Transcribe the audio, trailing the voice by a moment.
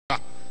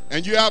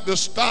And you have to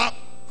stop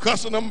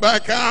cussing them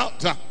back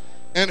out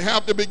and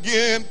have to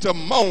begin to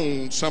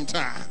moan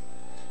sometime.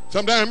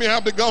 Sometimes you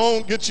have to go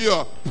and get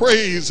your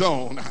praise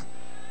on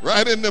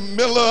right in the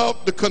middle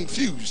of the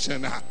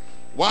confusion.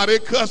 While they're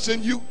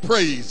cussing, you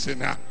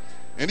praising.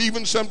 And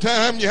even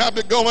sometimes you have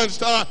to go and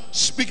start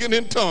speaking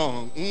in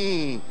tongues.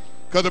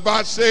 Because if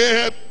I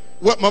said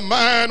what my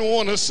mind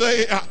want to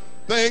say,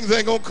 things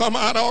ain't going to come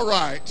out all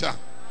right.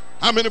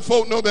 How many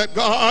folk know that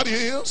God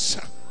is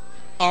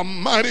a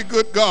mighty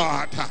good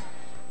God?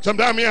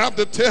 Sometimes you have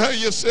to tell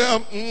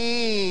yourself,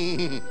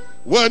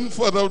 wasn't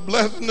for the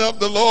blessing of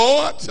the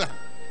Lord,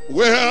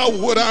 where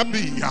would I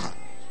be?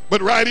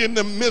 But right in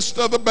the midst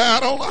of the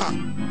battle,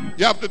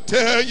 you have to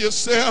tell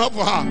yourself,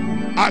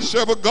 I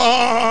serve a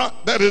God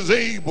that is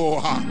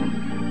able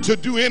to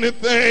do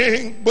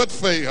anything but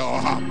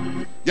fail.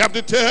 You have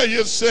to tell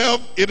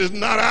yourself, it is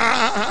not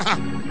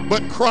I,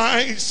 but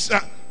Christ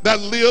that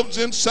lives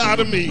inside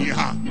of me.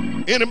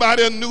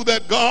 Anybody knew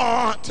that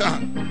God,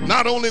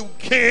 not only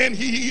can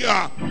he,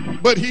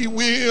 but he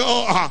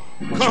will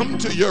come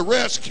to your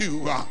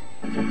rescue.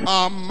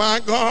 My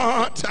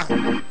God,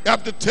 you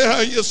have to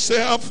tell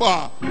yourself,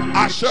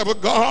 I serve a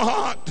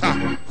God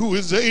who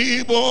is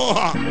able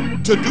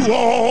to do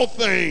all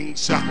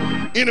things.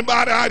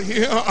 Anybody out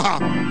here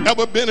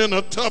ever been in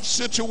a tough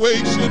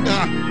situation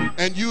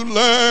and you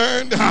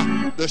learned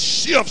the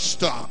shift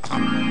stuff?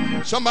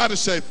 Somebody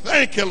say,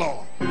 thank you,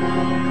 Lord.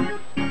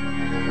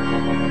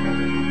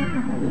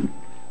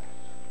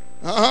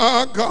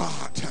 Oh,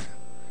 God.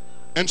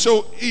 And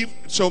so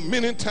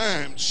many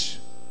times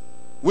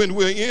when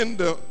we're in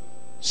the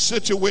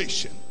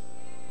situation,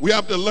 we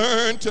have to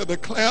learn to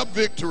declare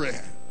victory.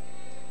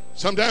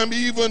 Sometimes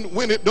even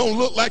when it don't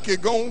look like you're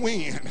going to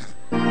win.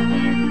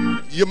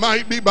 You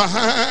might be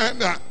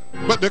behind,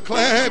 but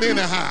declare it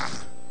anyhow.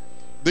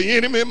 The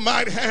enemy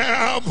might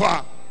have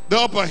the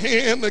upper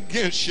hand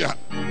against you,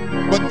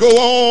 but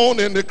go on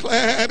and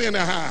declare it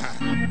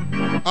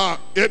anyhow.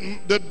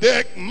 The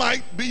deck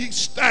might be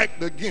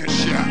stacked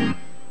against you.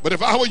 But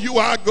if I were you,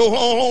 I'd go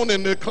on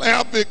and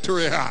declare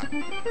victory.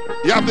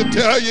 You have to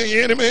tell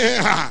your enemy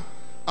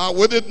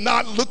whether it's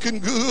not looking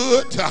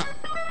good,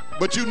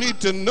 but you need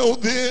to know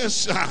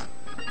this, that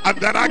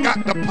I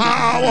got the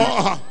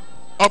power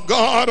of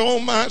God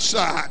on my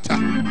side.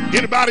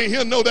 Anybody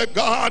here know that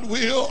God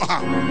will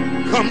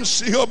come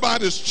see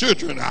about his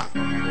children?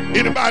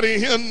 Anybody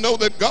here know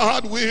that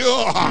God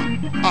will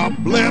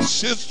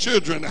bless his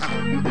children?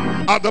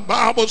 The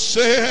Bible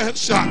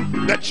says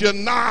that you're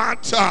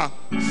not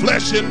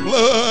flesh and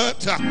blood,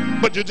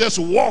 but you're just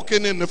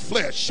walking in the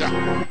flesh.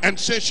 And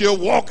since you're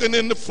walking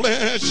in the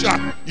flesh,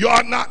 you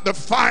are not to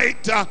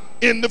fight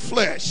in the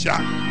flesh,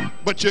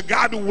 but you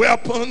got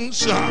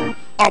weapons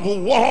of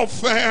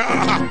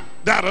warfare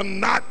that are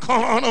not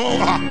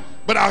carnal,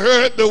 but I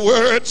heard the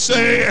word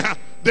say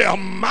they're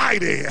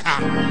mighty.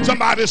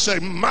 Somebody say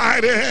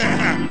mighty.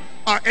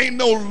 Ain't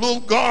no little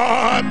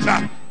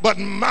God, but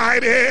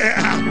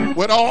mighty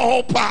with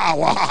all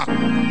power.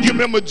 You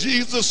remember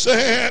Jesus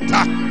said,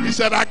 he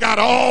said, I got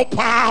all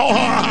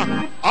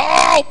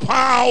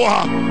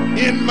power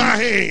in my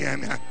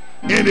hand.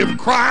 And if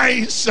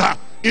Christ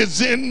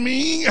is in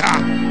me,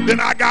 then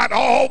I got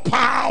all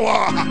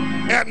power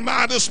at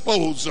my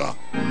disposal.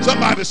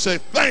 Somebody say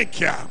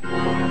thank you.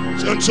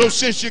 And so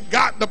since you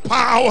got the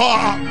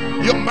power,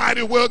 you might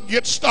as well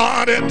get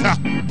started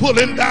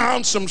pulling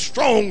down some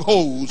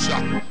strongholds.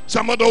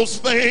 Some of those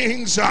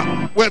things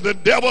where the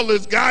devil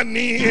has gotten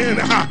in,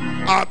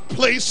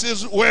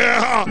 places where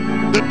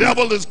the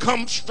devil has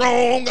come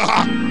strong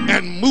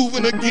and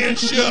moving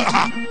against you.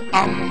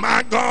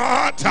 My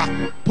God,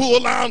 pull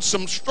down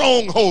some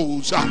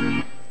strongholds.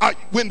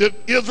 When the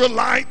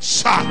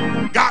Israelites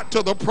got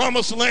to the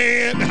promised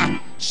land,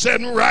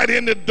 sitting right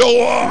in the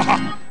door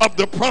of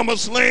the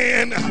promised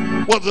land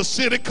was a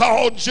city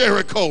called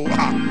Jericho.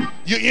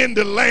 You're in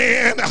the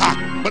land,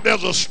 but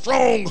there's a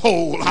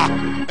stronghold.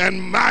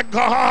 And my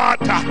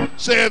God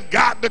says,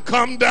 got to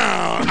come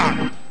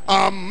down.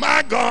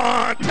 My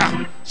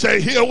God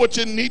say, here what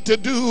you need to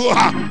do.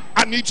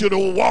 I need you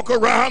to walk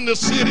around the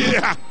city,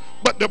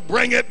 but to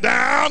bring it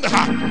down,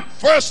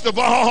 first of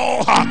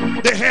all,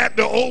 they had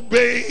to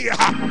obey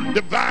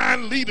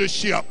divine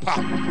leadership.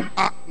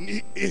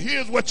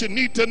 Here's what you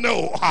need to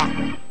know.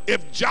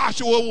 If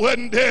Joshua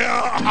wasn't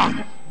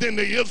there, then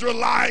the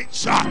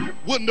Israelites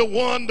wouldn't have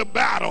won the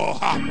battle.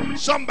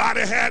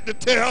 Somebody had to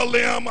tell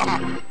them,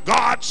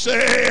 God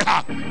said,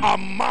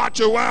 march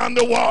around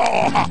the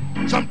wall.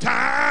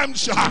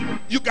 Sometimes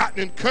you got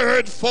to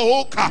encourage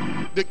folk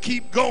to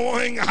keep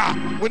going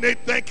when they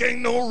think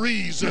ain't no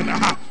reason.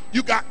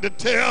 You got to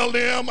tell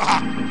them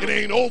it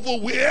ain't over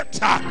with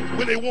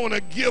when they want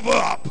to give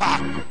up.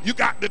 You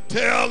got to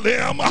tell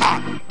them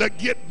to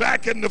get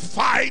back in the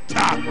fight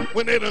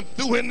when they done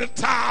threw in the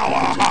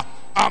towel.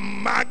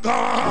 My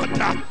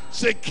God,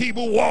 say keep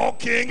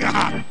walking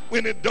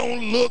when it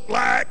don't look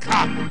like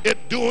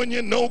it doing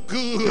you no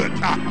good.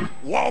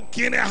 Walk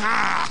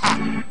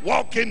anyhow,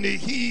 walk in the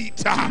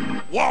heat,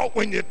 walk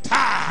when you're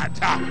tired,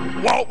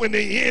 walk when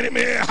the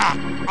enemy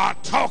are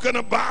talking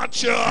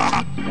about you,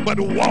 but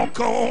walk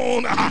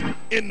on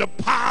in the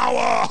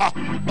power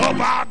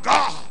of our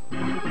God.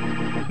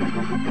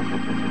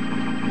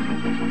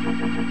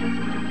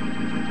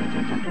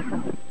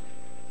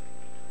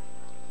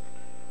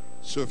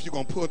 So if you're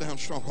going to pull down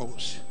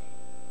strongholds,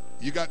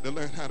 you got to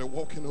learn how to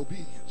walk in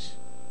obedience.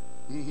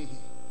 It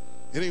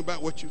ain't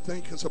about what you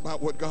think, it's about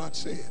what God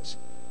says.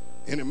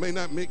 And it may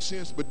not make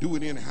sense, but do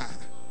it anyhow.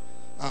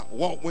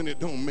 Walk when it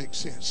don't make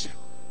sense,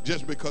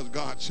 just because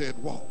God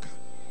said walk.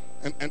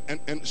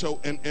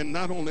 And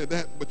not only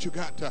that, but you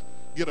got to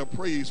get a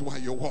praise while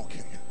you're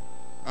walking.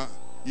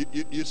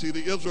 You see,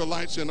 the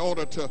Israelites, in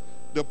order to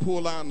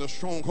pull out the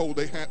stronghold,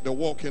 they had to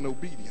walk in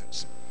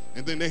obedience.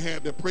 And then they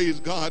had to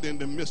praise God in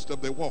the midst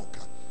of their walk.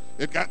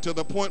 It got to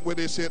the point where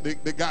they said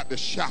they got to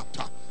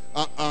shout.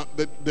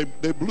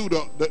 They blew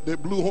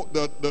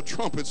the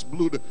trumpets,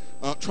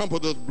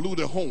 trumpeters blew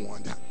the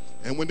horn.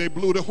 And when they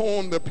blew the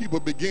horn, the people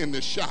began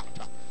to shout.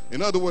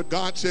 In other words,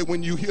 God said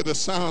when you hear the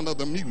sound of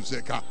the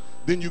music,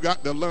 then you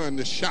got to learn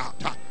to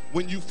shout.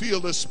 When you feel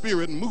the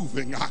Spirit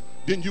moving,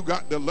 then you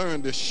got to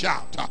learn to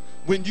shout.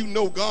 When you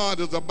know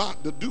God is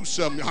about to do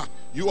something,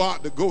 you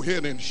ought to go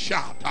ahead and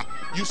shout.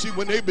 You see,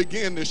 when they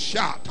began to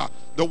shout,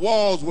 the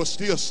walls were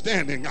still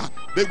standing.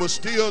 They were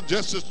still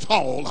just as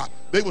tall.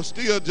 They were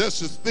still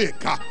just as thick.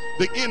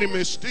 The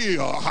enemy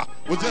still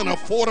was in a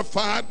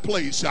fortified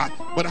place.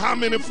 But how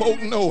many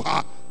folk know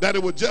that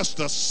it was just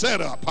a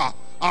setup?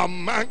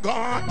 My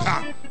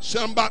God,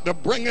 so I'm about to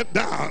bring it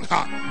down,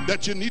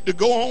 that you need to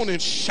go on and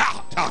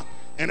shout.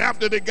 And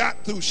after they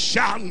got through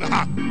shouting,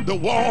 the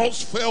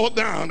walls fell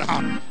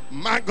down.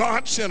 My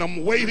God said,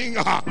 I'm waiting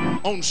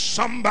on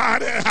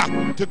somebody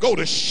to go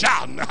to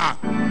shouting.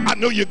 I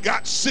know you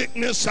got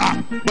sickness,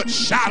 but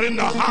shout in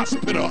the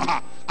hospital.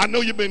 I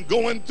know you've been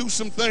going through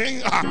some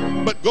things,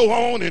 but go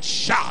on and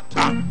shout.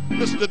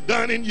 Mr.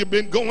 Dunning, you've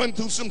been going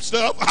through some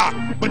stuff,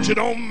 but you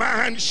don't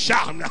mind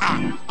shouting.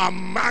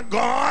 My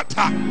God,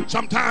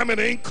 sometimes it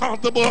ain't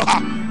comfortable,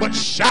 but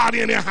shout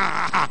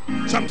anyhow.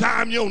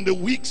 Sometimes you're on the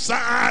weak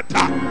side,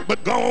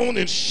 but go on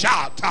and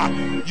shout.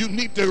 You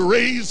need to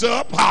raise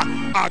up,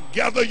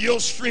 gather your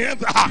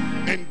strength,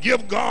 and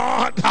give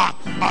God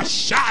a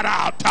shout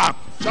out.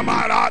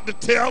 Somebody ought to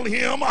tell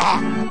him,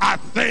 I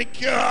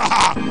thank you,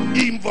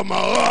 even for my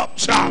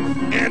ups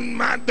and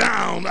my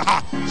downs.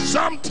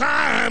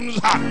 Sometimes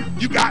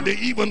you got to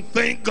even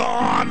thank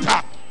God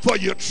for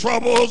your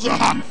troubles,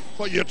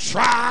 for your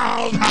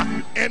trials,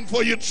 and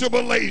for your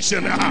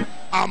tribulation.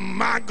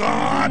 My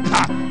God,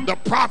 the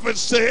prophet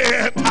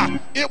said,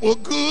 it was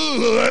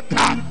good.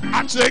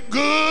 I said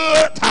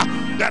good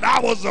that I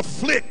was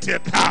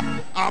afflicted.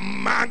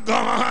 My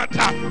God,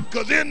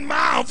 because in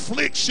my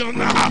affliction,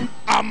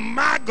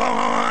 my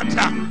God,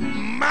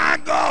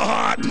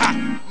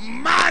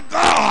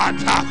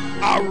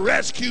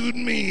 rescued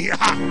me.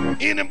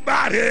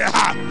 Anybody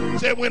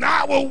said when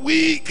I was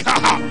weak,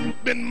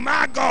 then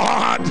my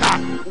God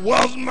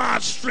was my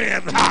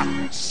strength.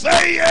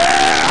 Say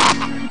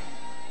yeah.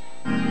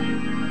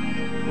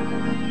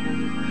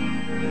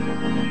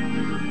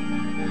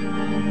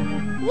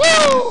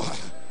 Woo!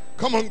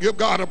 Come on, give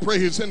God a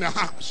praise in the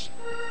house.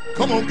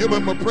 Come on, give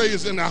him a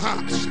praise in the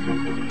house.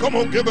 Come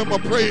on, give him a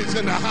praise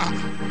in the house.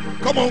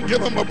 Come on,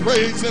 give him a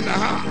praise in the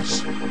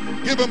house.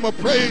 Give him a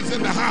praise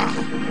in the house.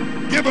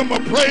 Give him a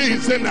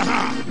praise in the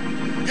house.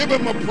 Give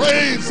him a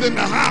praise in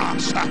the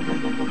house.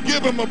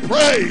 Give him a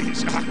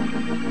praise.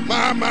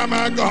 My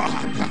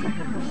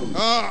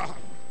God.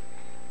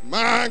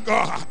 My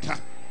God.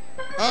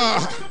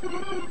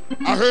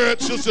 I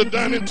heard Sister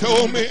Dunning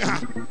told me,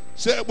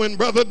 said when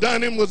Brother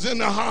Dunning was in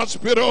the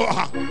hospital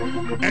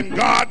and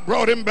God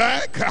brought him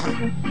back,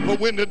 but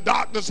when the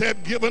doctors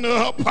had given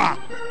up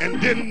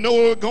and didn't know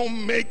he was going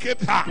to make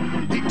it,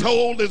 he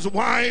told his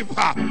wife,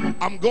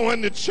 I'm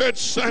going to church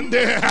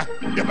Sunday.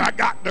 If I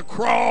got to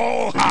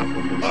crawl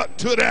up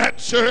to that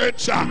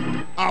church,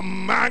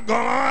 my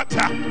God.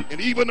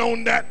 And even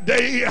on that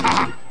day,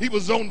 he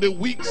was on the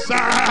weak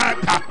side,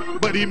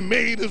 but he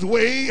made his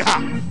way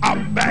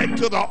back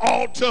to the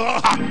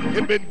altar.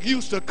 He'd been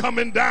used to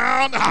coming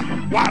down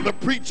while the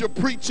preacher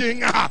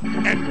preaching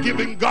and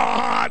giving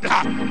God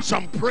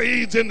some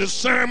praise in the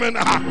sermon,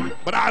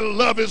 but I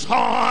love his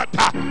heart.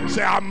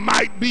 Say I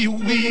might be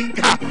weak,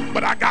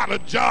 but I got a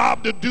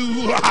job to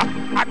do.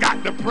 I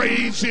got to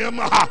praise him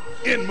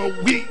in my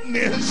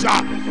weakness.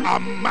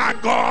 My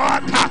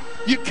God,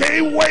 You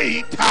can't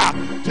wait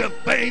till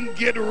things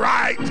get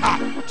right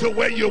to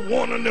where you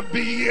want them to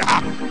be.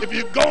 If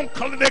you're going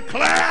to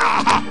declare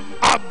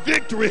a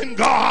victory in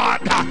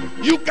God,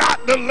 you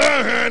got to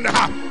learn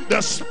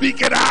to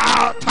speak it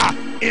out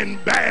in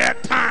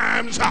bad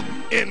times,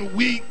 in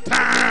weak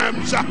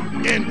times,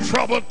 in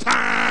trouble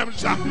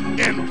times,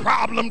 in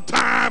problem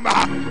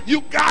time.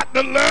 You got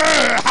to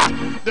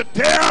learn to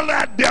tell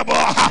that devil,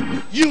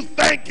 you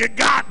think you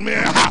got me,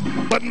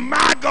 but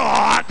my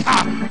God,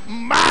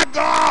 my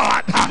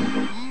God,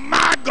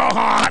 my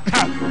God,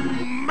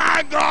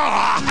 my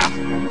God,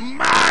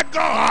 my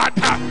God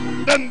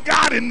done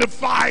got in the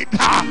fight.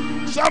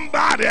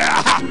 Somebody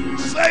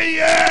say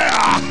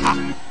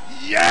yeah,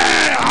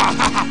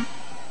 yeah,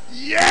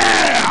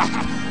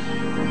 yeah.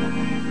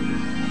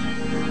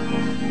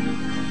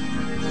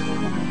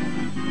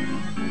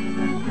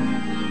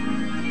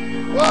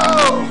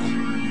 Whoa.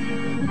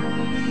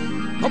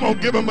 Come on,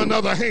 give him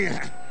another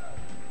hand.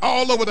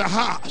 All over the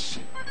house.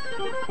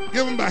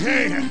 Give him a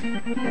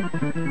hand.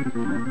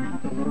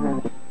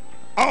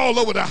 All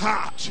over the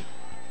house.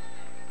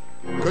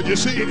 Because you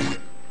see,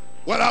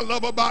 what I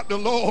love about the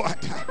Lord,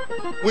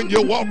 when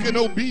you walk in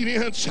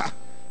obedience,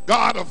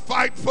 God will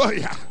fight for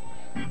you.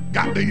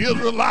 Got the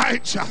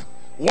Israelites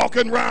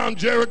walking around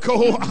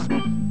Jericho.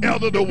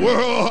 Elder of the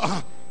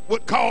world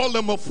would call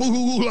them a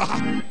fool,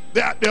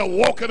 that they're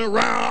walking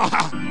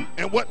around,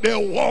 and what they're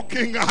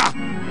walking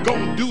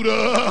gonna do to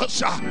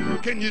us.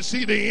 Can you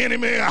see the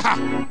enemy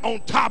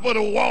on top of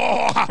the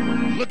wall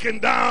looking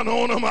down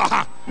on them,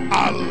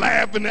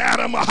 laughing at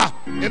them,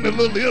 and the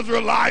little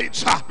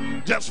Israelites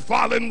just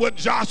following what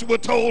Joshua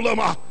told them,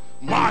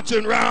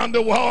 marching around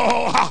the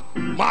wall,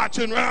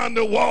 marching around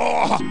the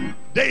wall,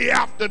 day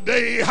after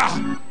day.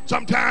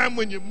 Sometime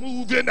when you're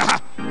moving,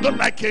 look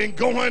like you ain't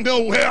going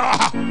nowhere,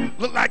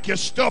 look like your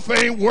stuff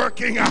ain't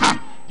working.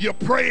 You're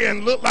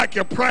praying, look like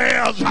your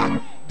prayers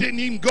didn't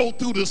even go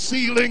through the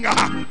ceiling.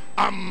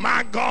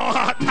 My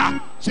God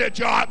said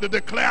you ought to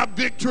declare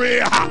victory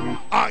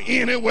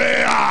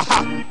anywhere.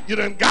 You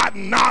done got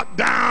knocked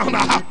down,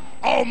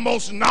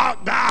 almost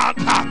knocked out,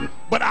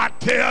 but I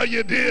tell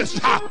you this,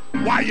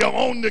 while you're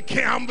on the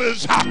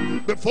canvas,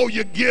 before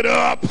you get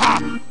up,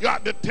 you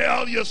got to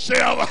tell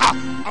yourself,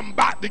 I'm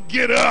about to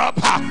get up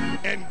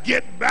and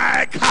get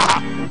back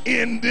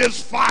in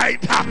this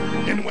fight.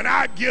 And when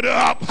I get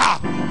up,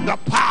 the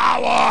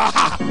power,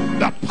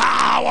 the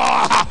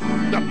power,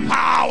 the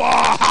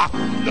power,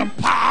 the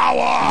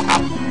power,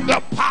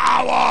 the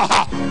power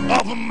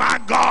of my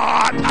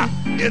God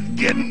is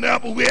getting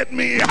up with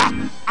me.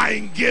 I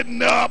ain't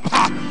getting up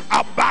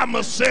by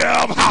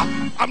myself.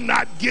 I'm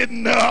not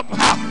getting up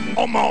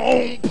on my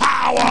own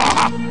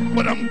power,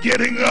 but I'm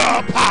getting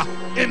up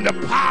in the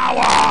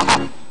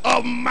power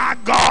of my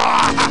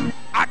God.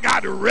 I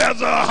got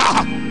resurrection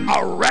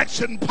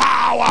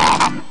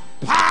power,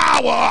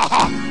 power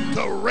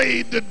to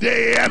raise the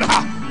dead.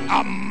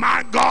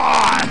 My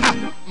God,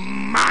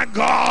 my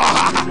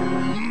God,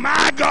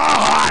 my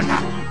God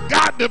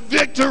got the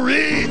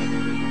victory.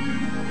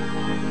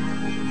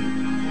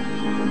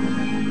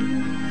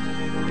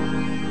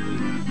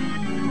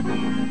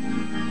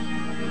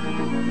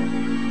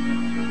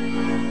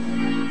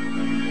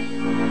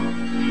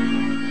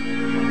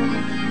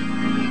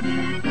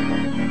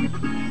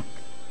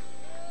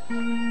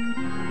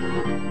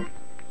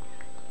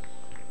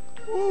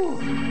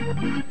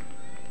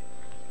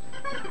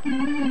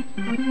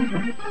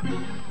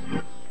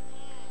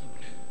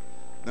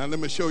 Now let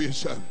me show you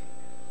something.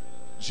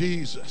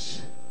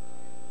 Jesus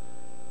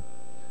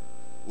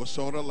was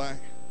sort of like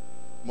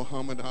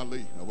Muhammad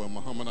Ali. Well,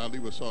 Muhammad Ali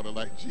was sort of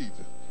like Jesus.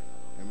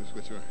 Let me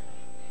switch around.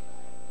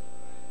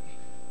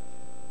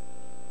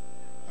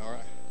 All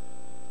right.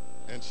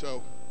 And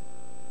so,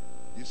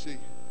 you see,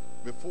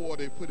 before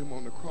they put him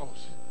on the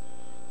cross,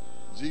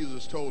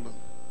 Jesus told them,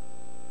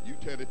 you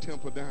tear the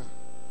temple down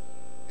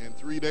in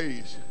 3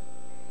 days.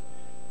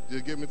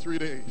 Just give me 3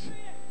 days,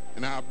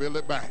 and I'll build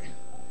it back.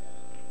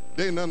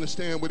 They didn't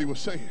understand what he was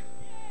saying.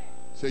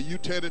 Say, you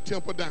tear the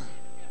temple down,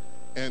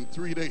 and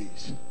 3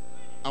 days,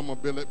 I'm going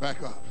to build it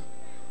back up.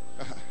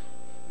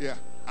 Yeah,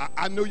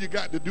 I know you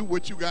got to do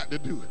what you got to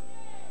do.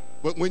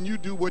 But when you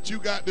do what you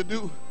got to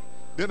do,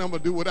 then I'm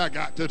going to do what I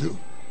got to do.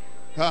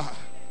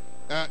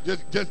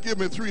 Just give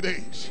me 3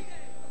 days.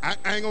 I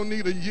ain't going to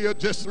need a year,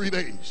 just 3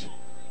 days.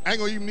 I ain't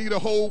going to even need a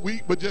whole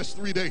week, but just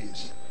 3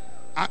 days.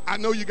 I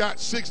know you got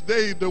 6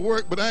 days to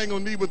work, but I ain't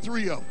going to need but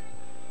 3 of them.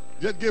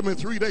 Just give me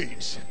 3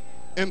 days.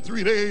 In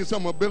 3 days,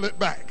 I'm going to build it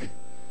back.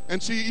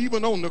 And see,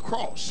 even on the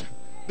cross,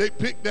 they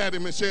picked at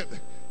him and said,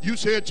 you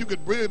said you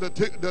could build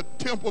the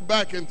temple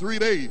back in 3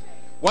 days.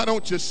 Why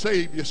don't you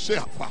save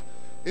yourself?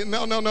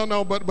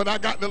 No, but I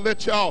got to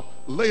let y'all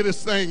lay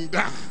this thing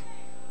down.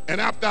 And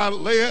after I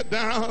lay it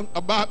down,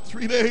 about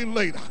 3 days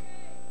later,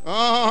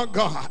 oh,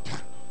 God.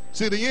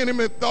 See, the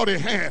enemy thought he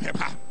had him.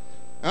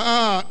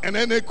 And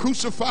then they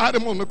crucified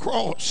him on the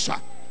cross.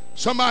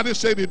 Somebody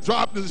said he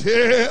dropped his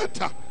head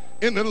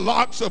in the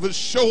locks of his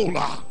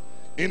shoulder,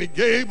 and he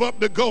gave up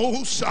the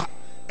ghost,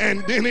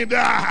 and then he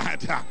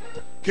died.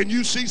 Can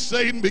you see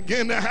Satan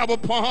begin to have a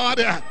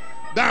party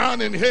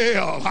down in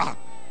hell?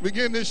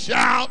 Begin to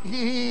shout,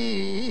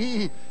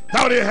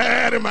 thought he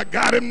had him, I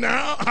got him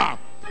now.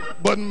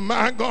 But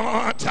my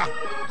God,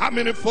 how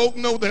many folk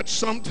know that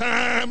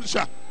sometimes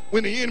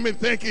when the enemy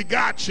think he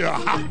got you,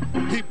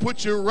 he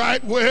put you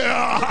right where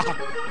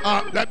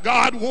that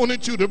God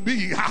wanted you to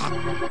be.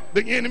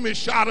 The enemy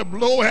shot a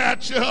blow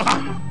at you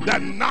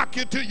that knock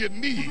you to your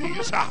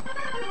knees.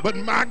 But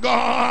my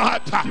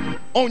God,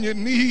 on your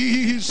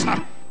knees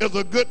is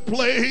a good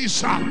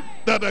place to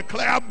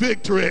declare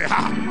victory.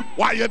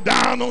 While you're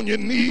down on your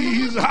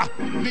knees,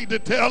 you need to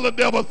tell the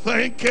devil,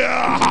 thank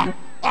you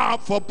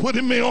for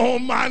putting me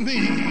on my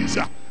knees.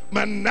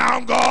 But now,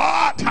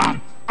 God,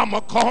 I'm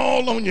going to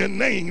call on your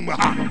name.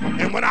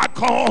 And when I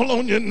call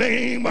on your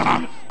name,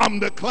 I'm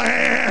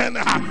declaring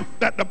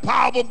that the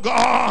power of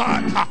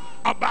God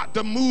about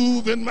to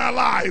move in my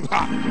life.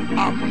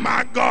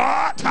 My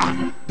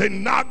God, they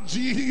knocked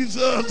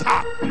Jesus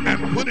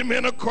and put him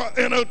in a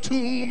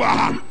tomb.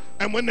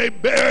 And when they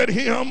buried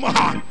him,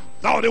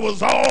 thought it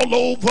was all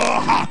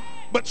over.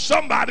 But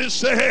somebody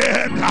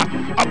said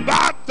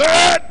about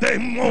Thursday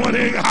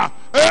morning,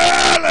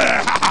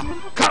 early,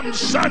 come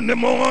Sunday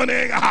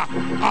morning,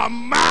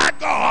 my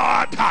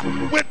God,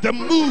 with the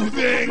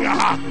moving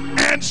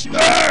and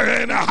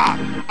stirring,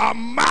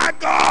 my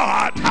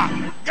God,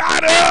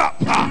 got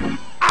up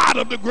out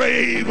of the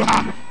grave.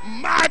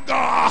 My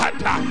God,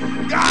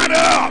 got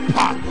up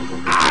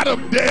out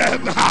of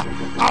death.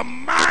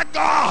 My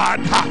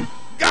God,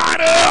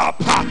 got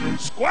up,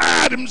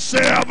 squared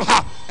himself,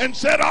 and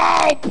said,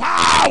 all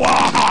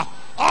power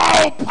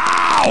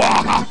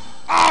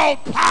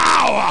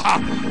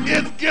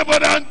is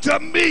given unto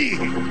me.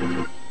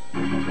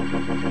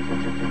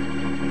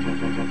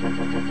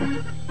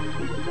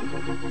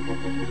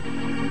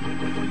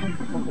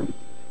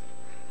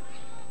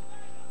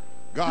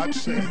 God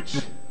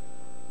says,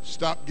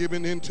 stop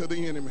giving in to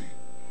the enemy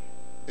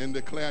and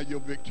declare your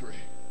victory.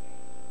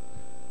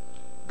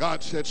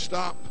 God said,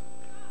 stop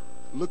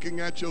looking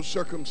at your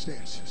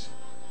circumstances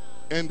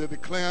and to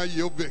declare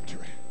your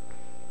victory.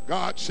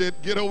 God said,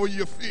 get over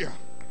your fear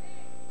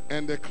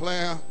and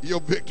declare your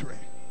victory.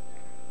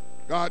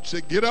 God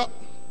said, get up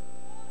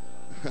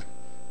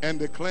and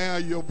declare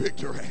your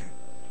victory.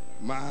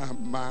 My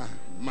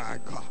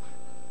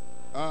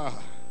God.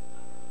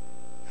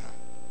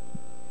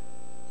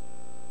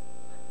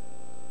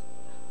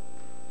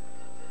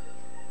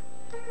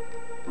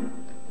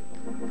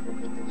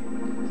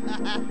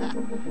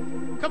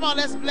 Come on,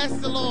 let's bless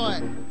the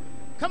Lord.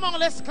 Come on,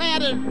 let's declare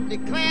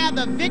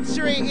the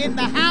victory in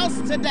the house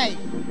today.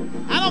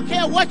 I don't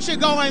care what you're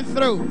going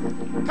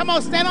through. Come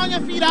on, stand on your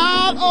feet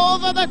all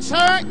over the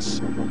church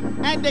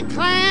and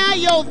declare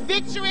your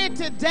victory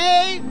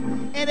today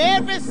in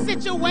every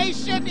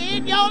situation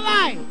in your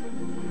life.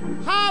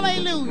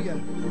 Hallelujah.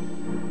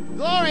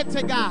 Glory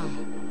to God.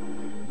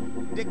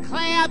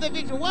 Declare the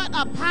victory. What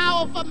a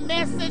powerful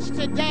message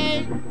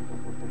today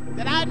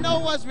that I know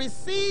was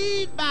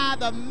received by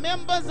the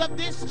members of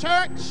this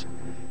church.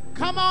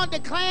 Come on,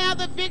 declare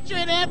the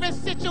victory in every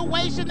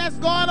situation that's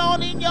going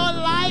on in your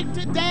life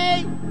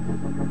today.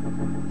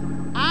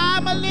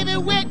 I'm a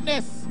living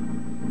witness.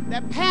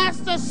 The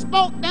pastor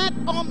spoke that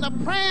on the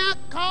prayer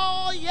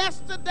call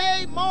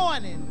yesterday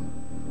morning.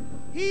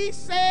 He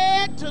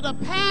said to the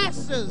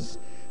pastors,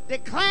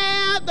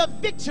 declare the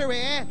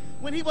victory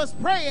when he was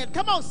praying.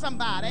 Come on,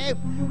 somebody.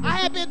 I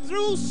have been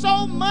through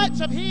so much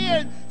of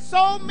hearing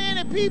so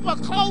many people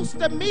close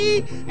to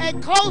me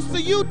and close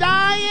to you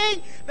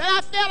dying that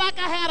I felt like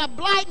I had a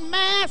black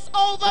mass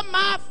over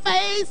my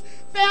face.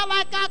 Felt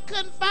like I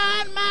couldn't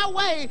find my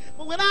way.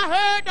 But when I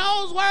heard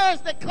those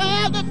words,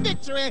 declare the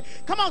victory.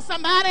 Come on,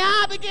 somebody.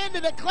 I began to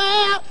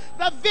declare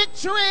the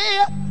victory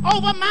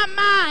over my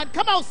mind.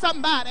 Come on,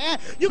 somebody.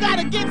 You got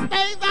to get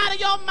things out of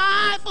your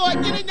mind for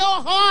it get in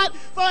your heart,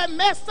 for it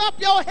mess up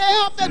your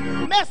health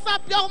and mess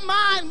up your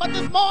mind. But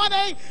this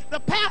morning, the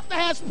pastor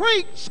has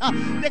preached.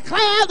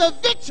 Declare the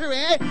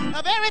victory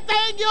of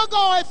everything you're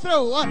going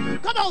through.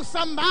 Come on,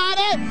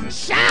 somebody.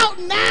 Shout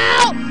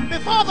now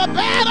before the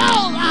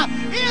battle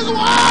is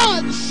won.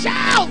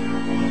 Shout,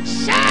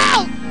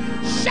 shout,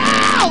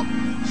 shout,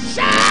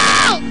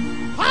 shout.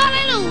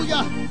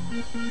 Hallelujah.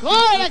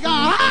 Glory to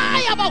God.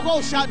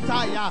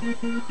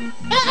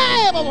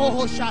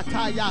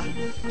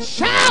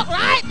 Shout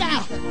right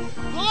now.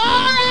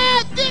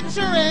 Glory,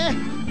 victory,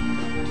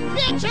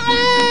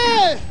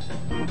 victory,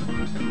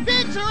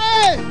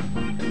 victory,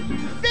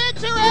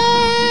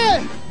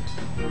 victory,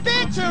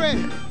 victory,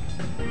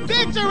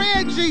 victory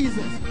in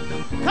Jesus.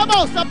 Come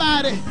on,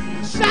 somebody.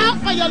 Shout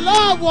for your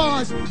loved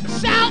ones.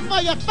 Shout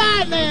for your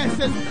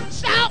finances.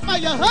 Shout for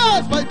your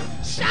husband.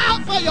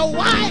 Shout for your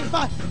wife.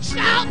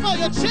 Shout for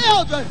your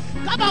children.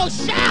 Come on,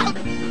 shout.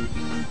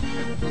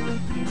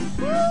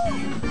 Woo.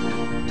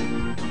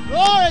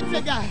 Glory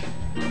to God.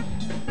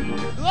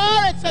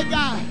 Glory to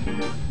God.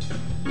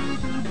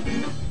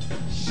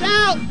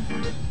 Shout.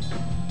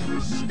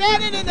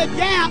 Standing in the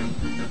gap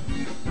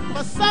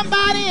for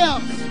somebody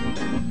else.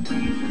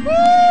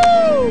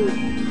 Woo!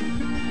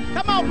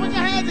 Come on, put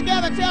your hands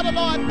together. Tell the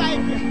Lord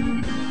thank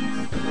you.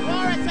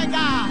 Glory to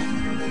God.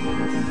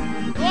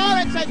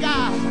 Glory to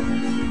God.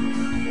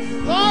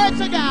 Glory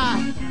to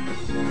God.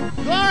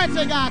 Glory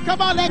to God.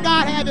 Come on, let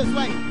God have his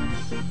way.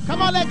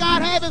 Come on, let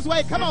God have his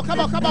way. Come on, come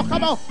on, come on,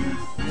 come on.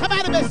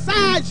 Somebody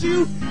beside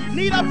you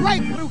need a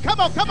breakthrough. Come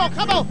on, come on,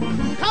 come on.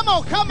 Come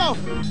on, come on.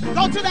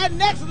 Go to that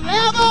next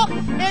level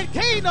in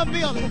kingdom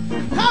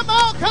building. Come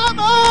on, come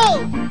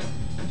on.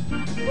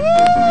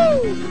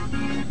 Woo!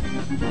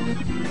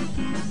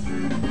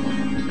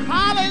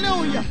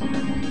 Hallelujah.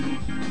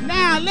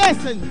 Now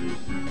listen.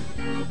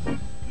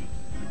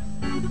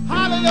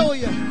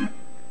 Hallelujah.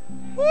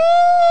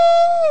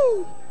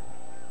 Woo!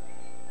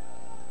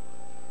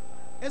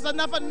 There's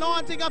enough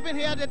anointing up in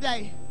here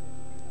today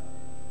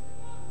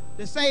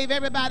to save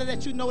everybody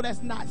that you know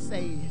that's not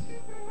saved.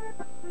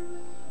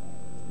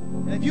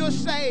 And if you're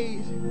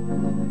saved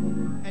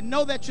and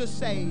know that you're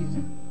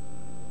saved,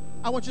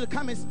 I want you to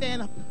come and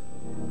stand up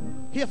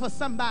here for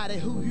somebody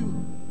who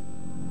you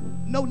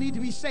know need to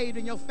be saved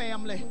in your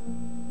family,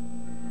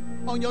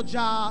 on your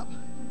job.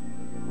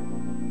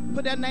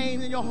 Put their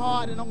names in your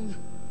heart and on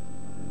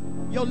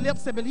your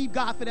lips and believe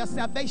God for their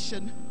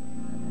salvation.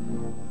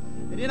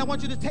 And then I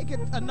want you to take it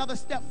another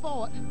step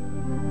forward.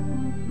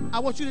 I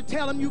want you to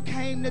tell them you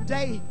came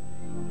today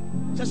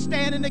to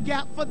stand in the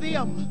gap for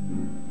them.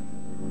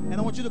 And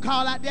I want you to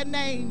call out their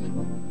name.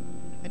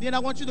 And then I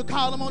want you to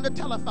call them on the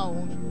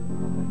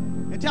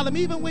telephone and tell them,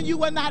 even when you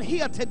were not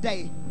here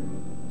today,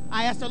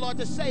 I asked the Lord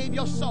to save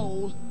your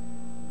soul,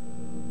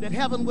 that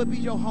heaven would be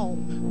your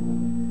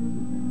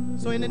home.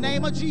 So in the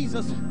name of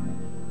Jesus,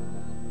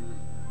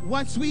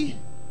 once we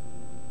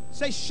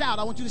say shout,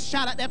 I want you to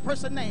shout out that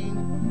person's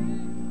name.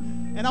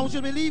 And I want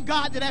you to believe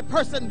God that that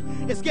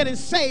person is getting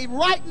saved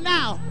right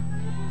now.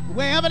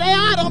 Wherever they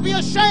are, don't be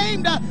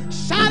ashamed to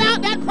shout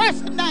out that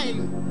person's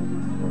name.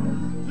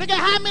 Look at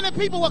how many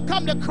people will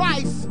come to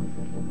Christ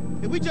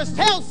if we just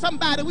tell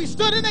somebody we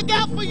stood in the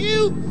gap for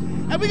you,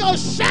 and we're going to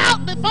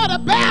shout before the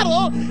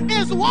battle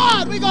is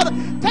won. We're going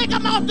to take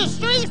them off the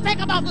streets, take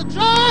them off the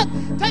drug,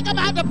 take them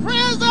out of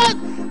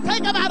prison,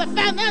 take them out of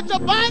financial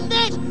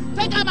bondage,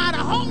 take them out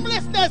of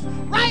homelessness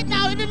right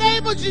now in the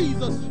name of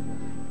Jesus.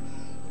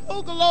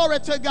 Oh, glory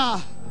to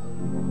God.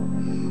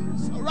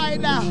 So right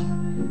now,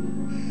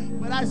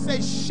 when I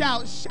say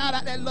shout, shout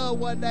out that loved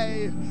one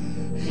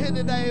name in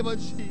the name of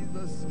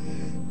Jesus.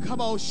 Come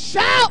on,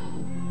 shout.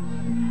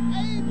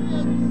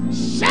 Amen.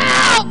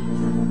 Shout.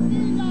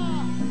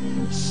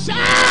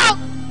 Shout.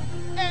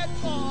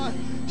 Edmore.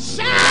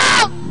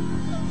 Shout.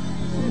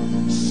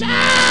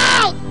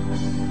 Shout.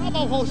 Come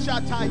on,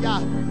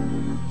 Hoshataya.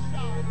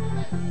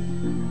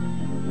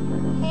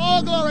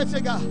 Oh, glory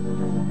to God.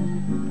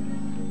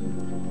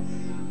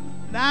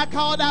 Now I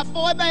called out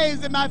 4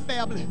 names in my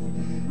family.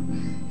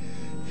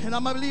 And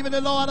I'm believing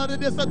the Lord under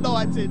this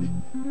anointing.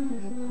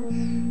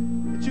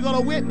 That you're going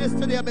to witness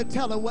to them and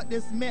tell them what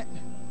this meant.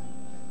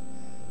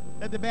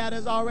 That the battle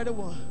is already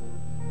won.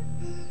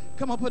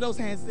 Come on, put those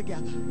hands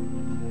together.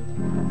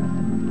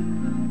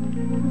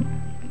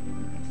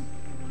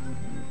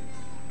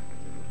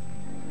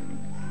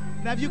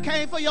 Now if you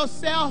came for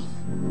yourself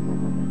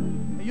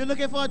and you're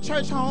looking for a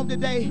church home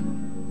today,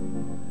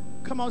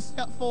 come on,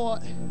 step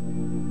forward.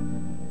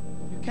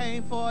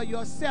 Came for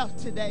yourself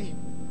today.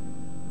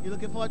 You're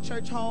looking for a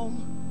church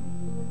home?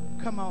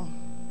 Come on.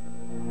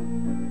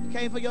 You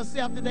came for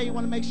yourself today. You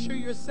want to make sure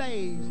you're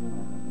saved.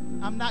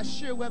 I'm not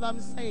sure whether I'm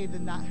saved or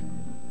not.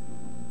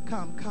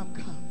 Come, come,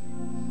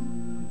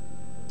 come.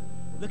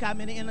 Look how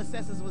many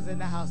intercessors was in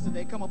the house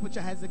today. Come on, put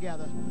your hands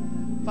together.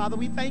 Father,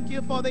 we thank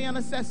you for the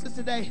intercessors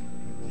today.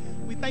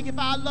 We thank you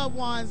for our loved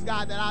ones,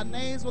 God, that our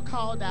names were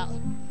called out.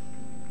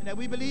 And that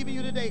we believe in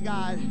you today,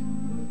 God,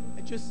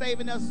 that you're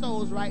saving their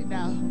souls right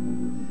now.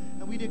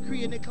 And we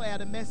decree and declare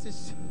the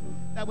message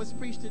that was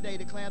preached today,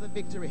 declare the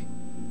victory,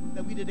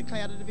 that we did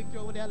declare the victory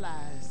over their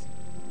lives.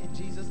 In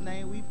Jesus'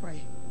 name we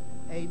pray.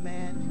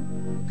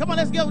 Amen. Come on,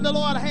 let's give the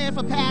Lord a hand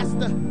for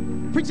Pastor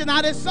preaching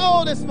out his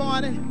soul this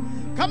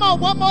morning. Come on,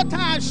 one more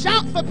time,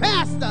 shout for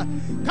Pastor.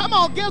 Come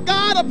on, give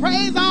God a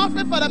praise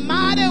offering for the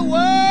mighty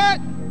word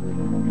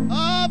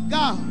of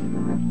God.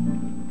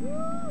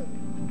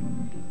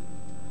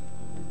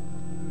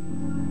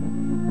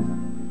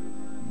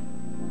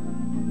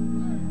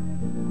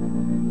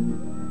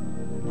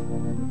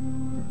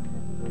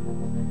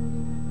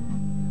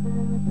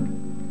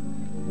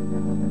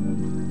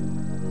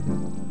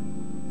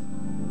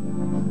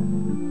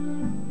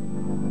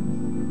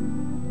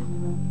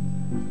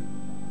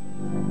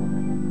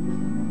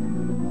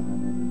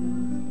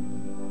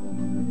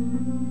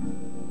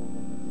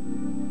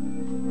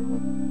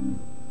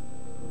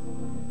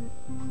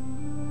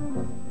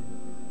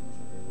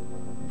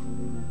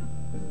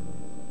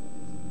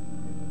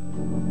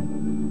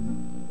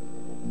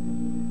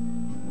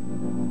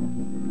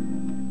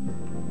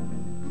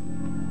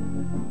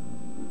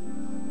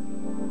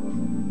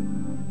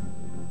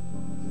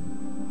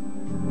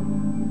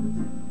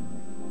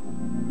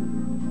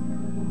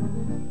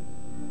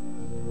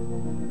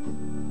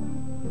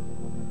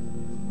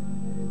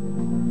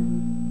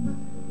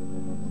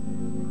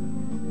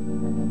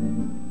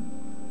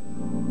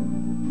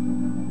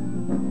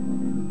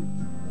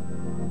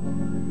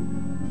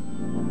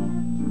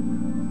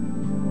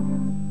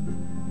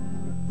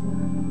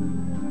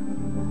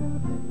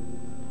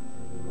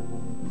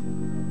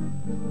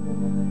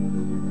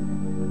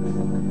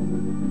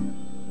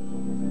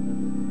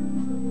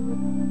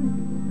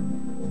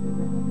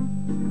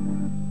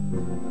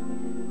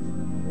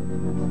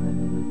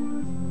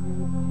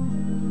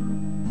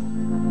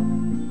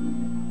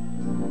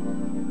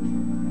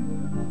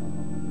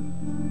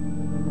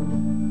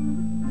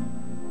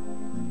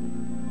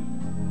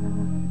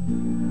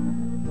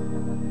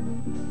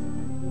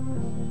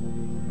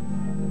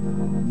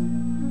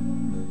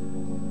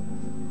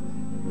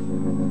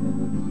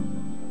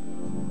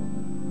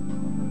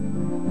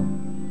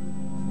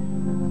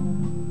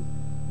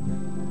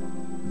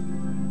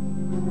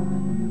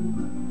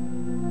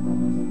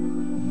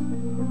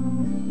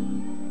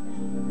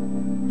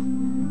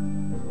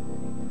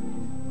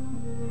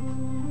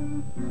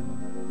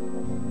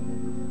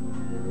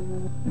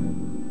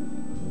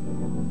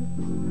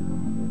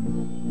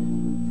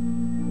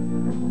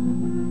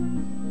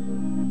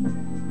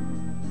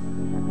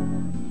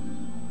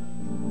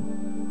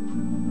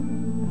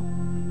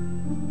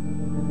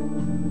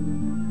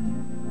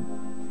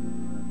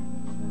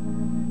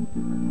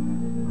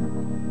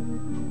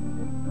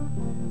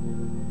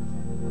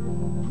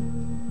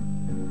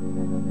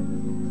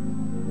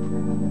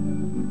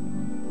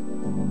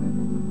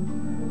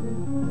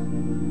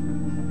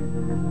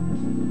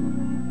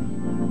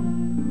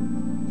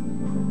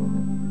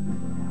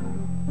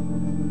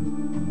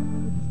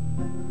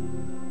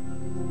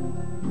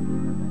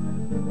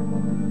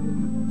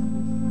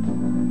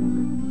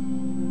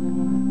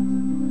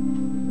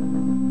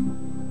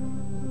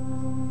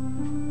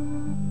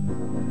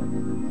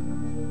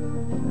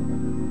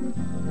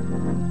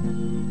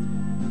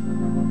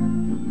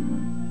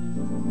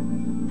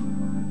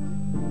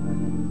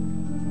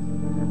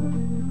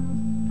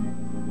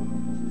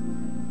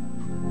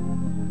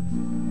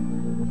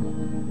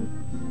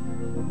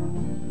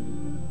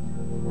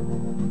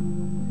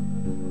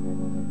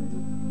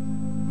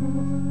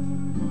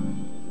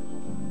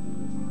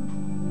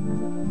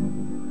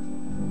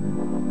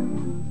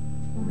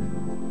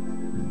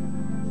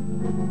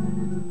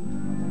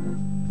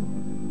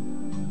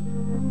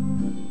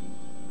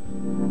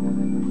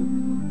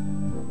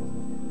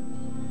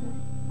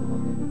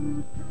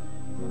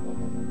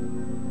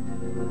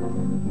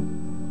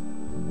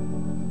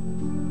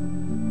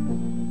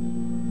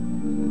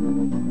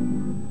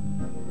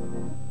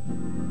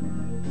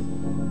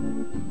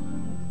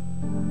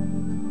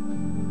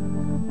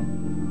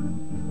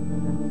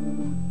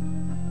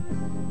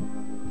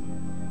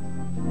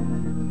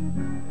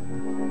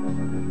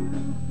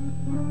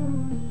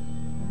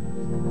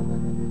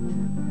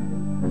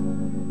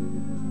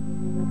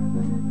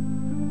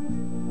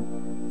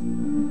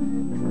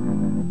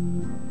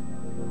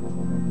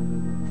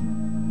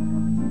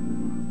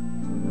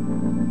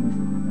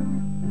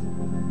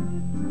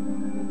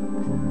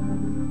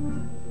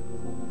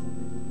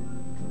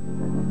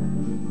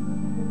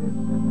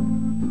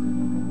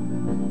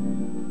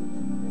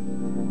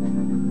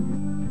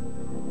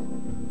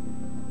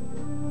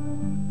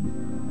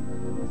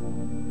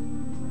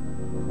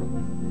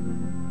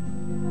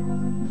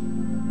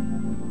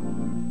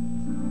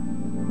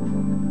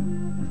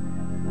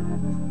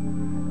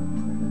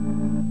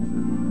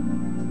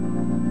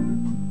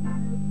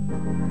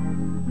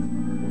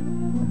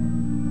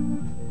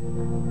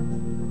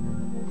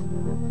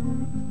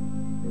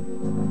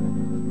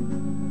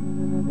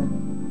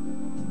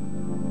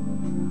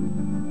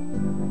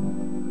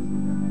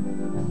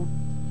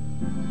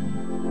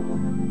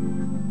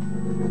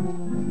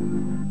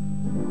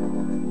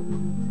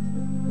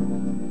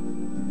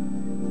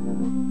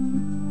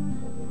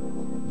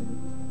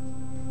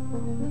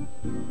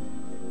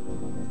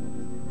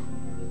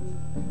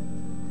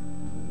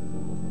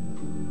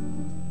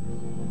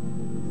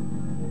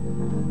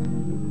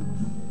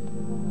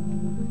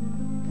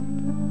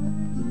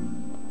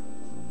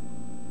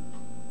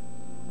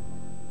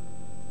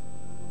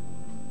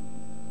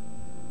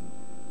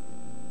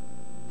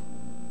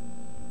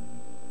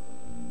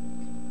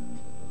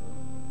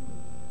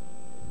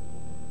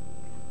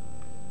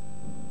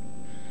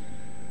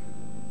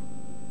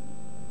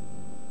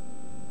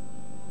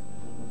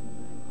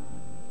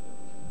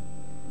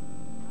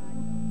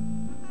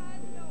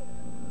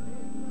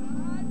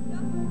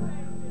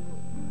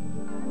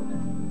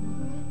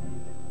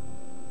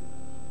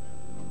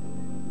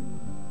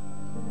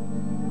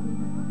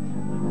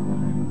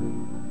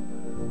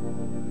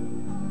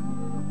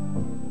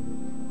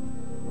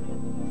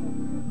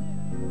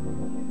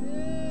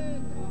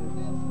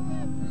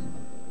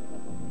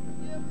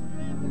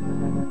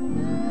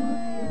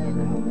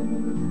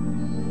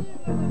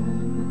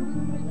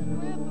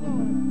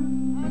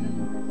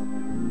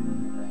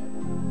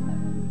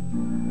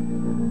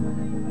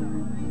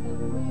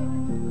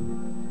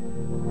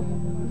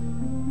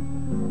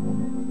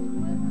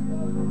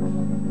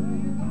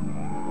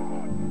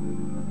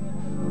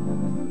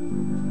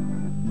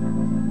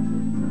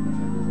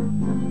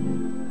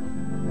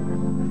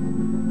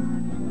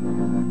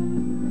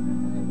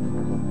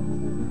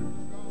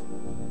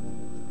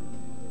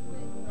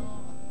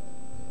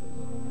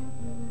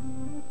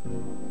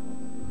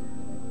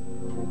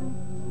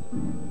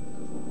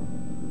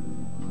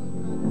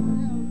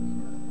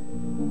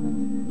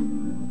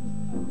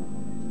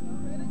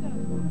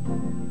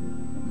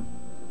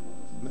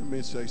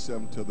 me say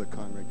something to the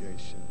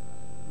congregation.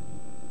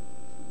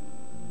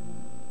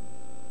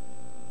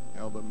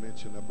 Elder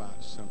mentioned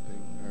about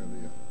something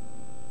earlier.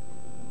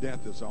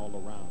 Death is all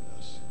around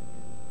us.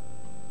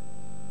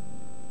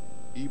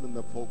 Even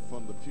the folk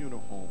from the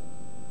funeral home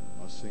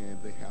are saying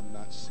they have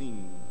not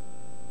seen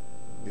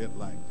it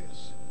like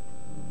this.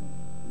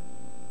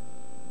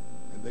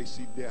 And they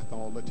see death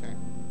all the time.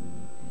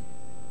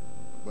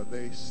 But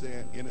they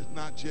said, and it's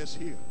not just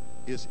here.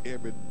 It's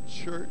every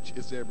church,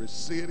 it's every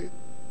city,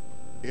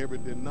 every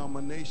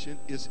denomination,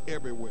 it's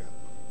everywhere.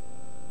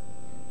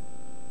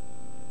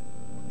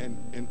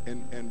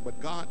 But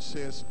God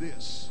says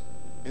this,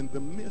 in the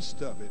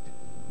midst of it,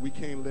 we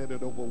can't let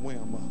it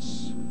overwhelm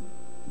us,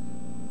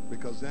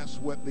 because that's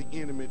what the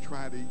enemy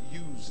try to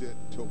use it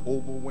to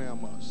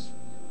overwhelm us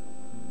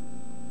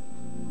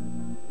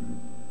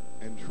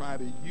and try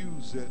to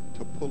use it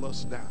to pull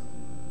us down.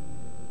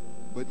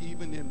 But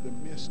even in the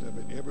midst of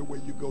it, everywhere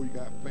you go, you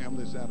got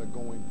families that are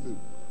going through,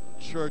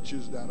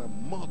 churches that are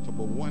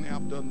multiple, one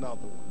after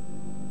another one.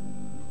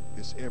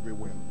 It's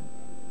everywhere.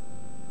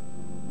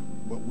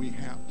 But we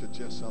have to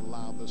just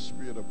allow the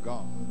Spirit of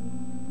God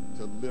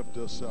to lift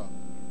us up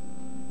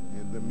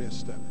in the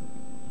midst of it.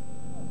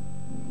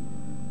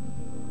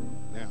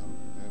 Now,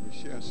 let me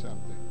share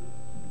something.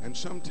 And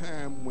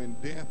sometimes when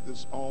death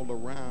is all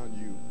around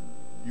you,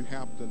 you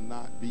have to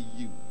not be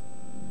you.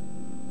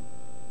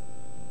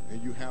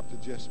 And you have to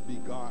just be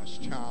God's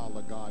child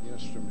or God's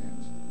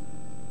instrument.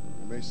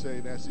 You may say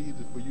that's easy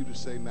for you to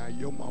say, now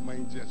your mama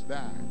ain't just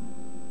died.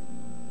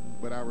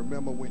 But I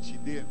remember when she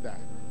did die.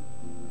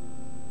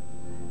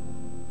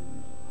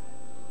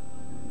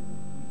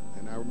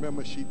 And I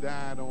remember she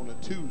died on a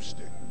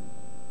Tuesday.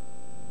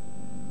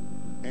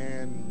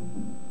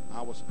 And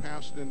I was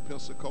pastoring in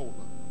Pensacola.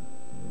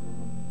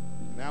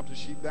 And after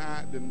she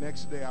died, the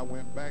next day I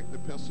went back to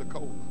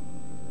Pensacola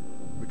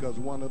because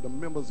one of the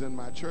members in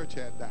my church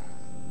had died.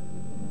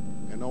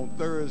 And on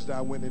Thursday,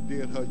 I went and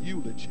did her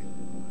eulogy.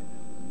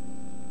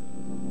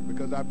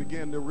 Because I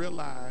began to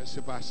realize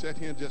if I sat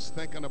here just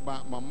thinking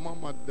about my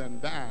mama done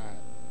died,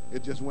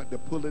 it just went to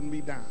pulling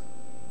me down.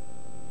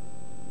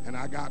 And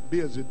I got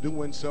busy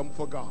doing something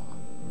for God.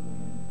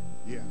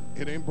 Yeah,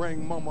 it didn't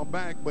bring mama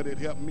back, but it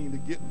helped me to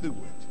get through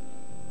it.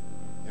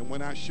 And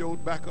when I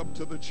showed back up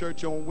to the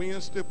church on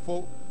Wednesday,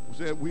 folks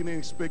said, we didn't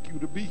expect you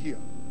to be here.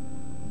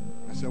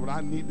 I said, well,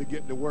 I need to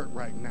get to work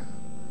right now.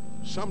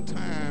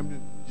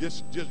 Sometimes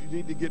just you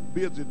need to get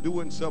busy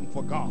doing something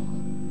for God.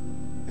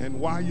 And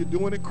while you're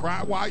doing it,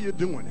 cry while you're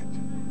doing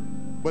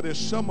it. But there's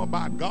something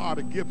about God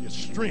to give you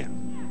strength,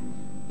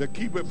 to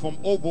keep it from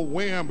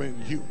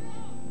overwhelming you.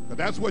 But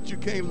that's what you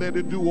can't let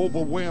it do,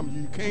 overwhelm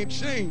you. You can't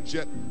change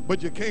it,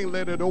 but you can't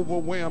let it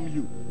overwhelm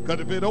you. Because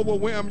if it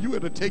overwhelms you,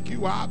 it'll take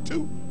you out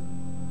too.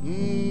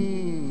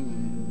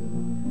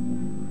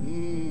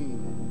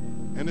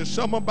 And there's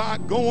something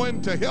about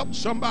going to help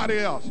somebody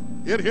else.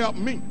 It helped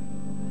me.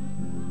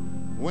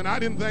 When I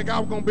didn't think I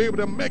was going to be able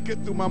to make it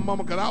through my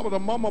mama, because I was a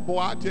mama boy,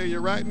 I tell you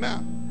right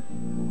now.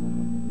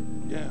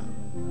 Yeah.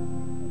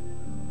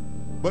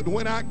 But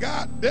when I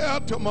got there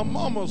to my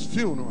mama's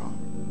funeral,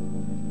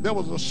 there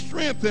was a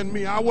strength in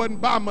me. I wasn't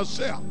by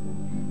myself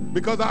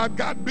because I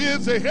got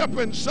busy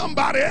helping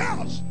somebody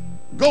else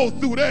go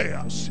through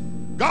theirs.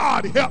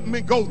 God helped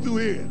me go through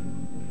it.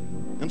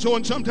 And so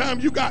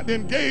sometimes you got to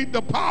engage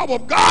the power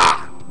of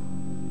God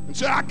and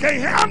say, I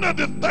can't handle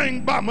this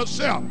thing by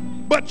myself.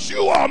 But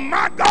you are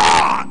my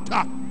God,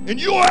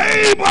 and you are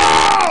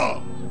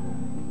able.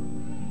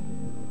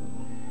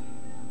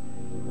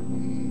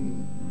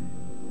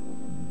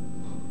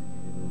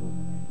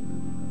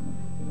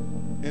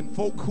 And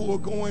folk who are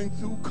going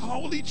through,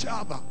 call each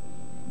other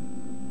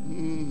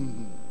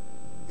and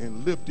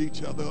lift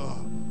each other up.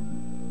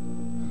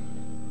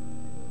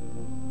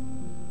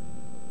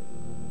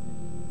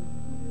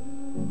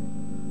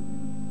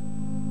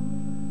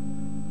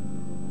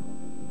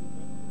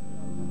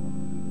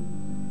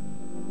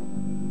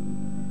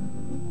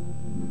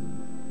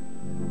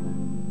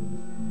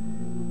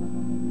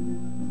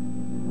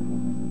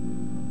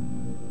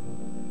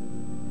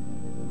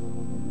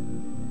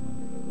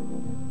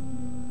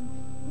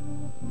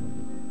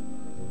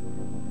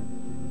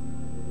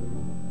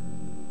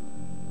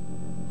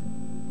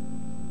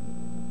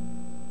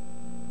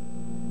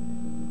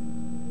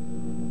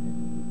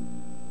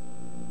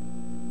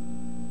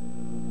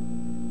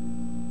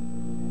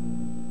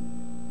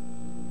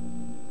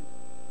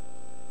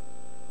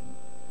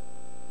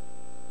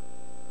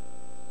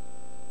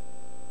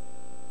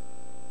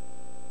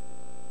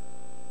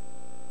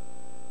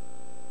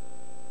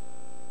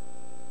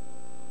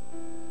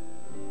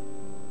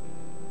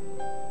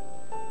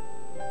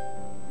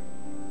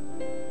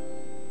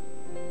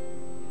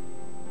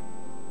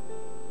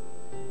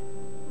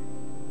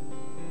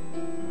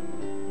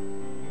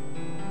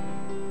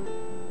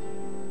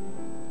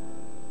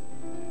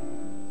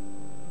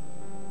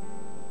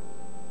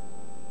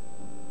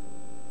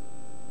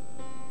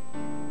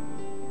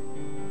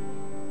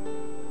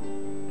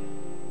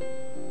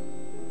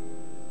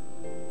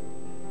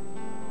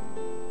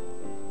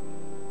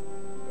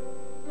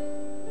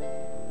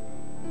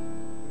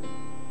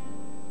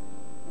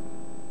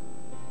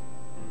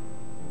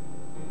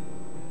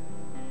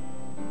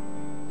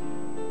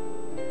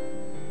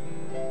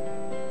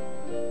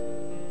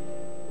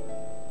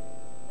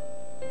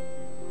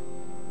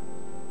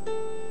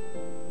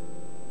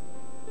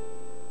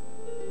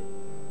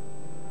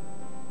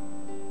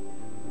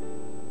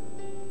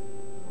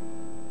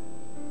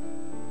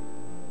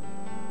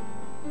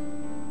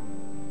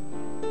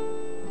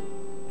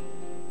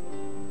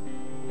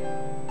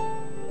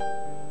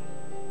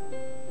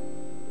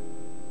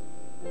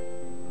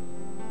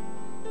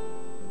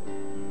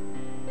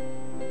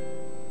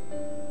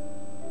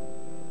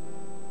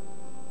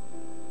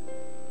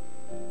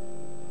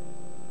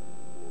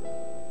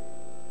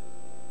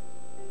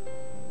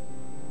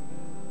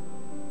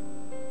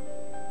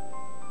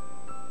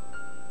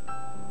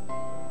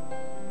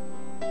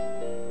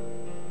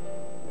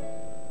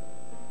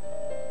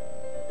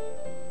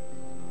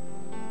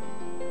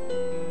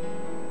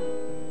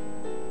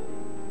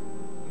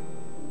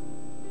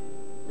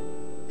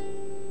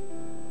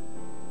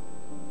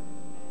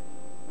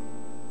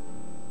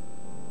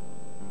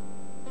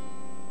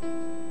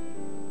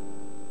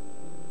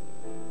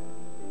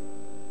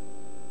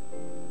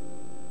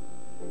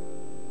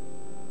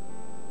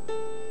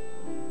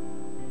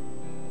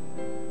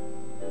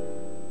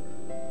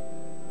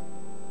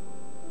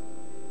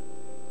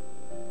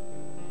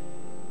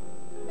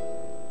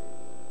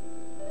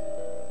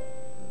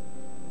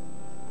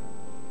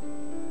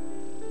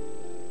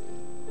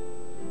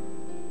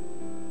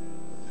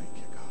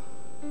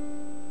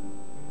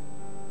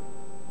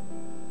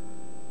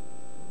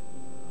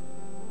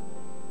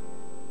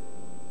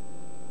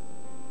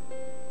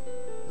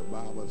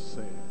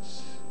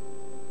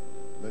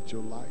 Let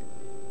your light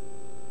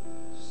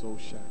so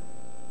shine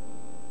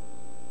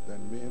that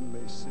men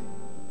may see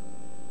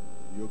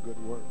your good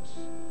works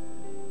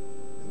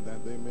and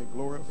that they may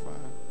glorify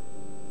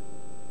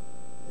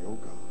your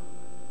God,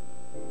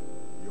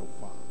 your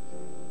Father,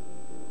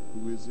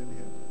 who is in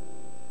heaven.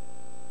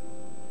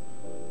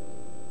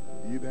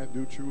 Ye that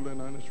do truly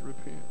and honest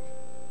repent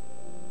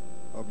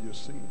of your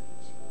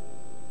sins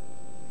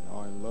and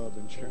are in love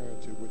and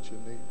charity with your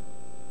neighbor,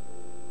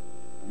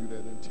 you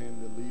that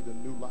intend to lead a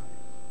new life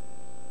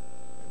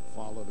and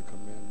follow the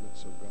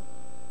commandments of God,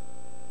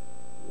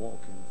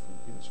 walking from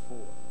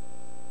henceforth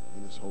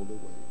in his holy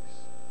ways.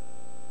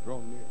 Draw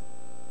near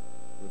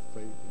with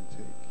faith and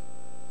take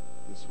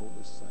this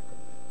holy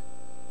sacrament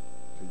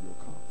to your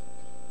comfort,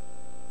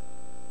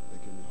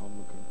 making your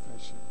humble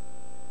confession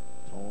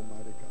to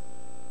Almighty God,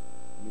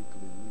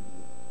 meekly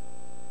kneeling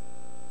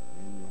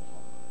in your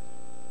heart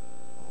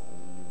or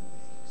on your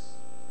knees.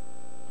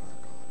 Our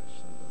God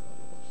is under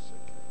the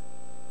sick.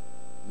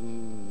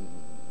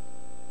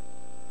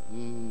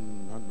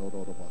 I know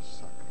that about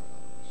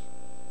sacrifice.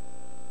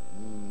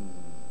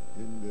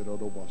 In the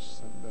other was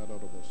send that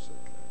other was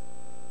sick.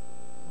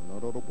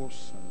 Another was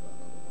send that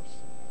other was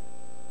sick.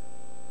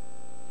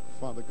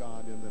 Father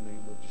God, in the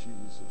name of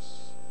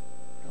Jesus,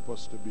 help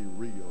us to be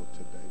real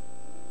today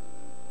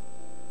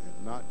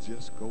and not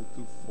just go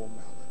through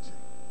formality.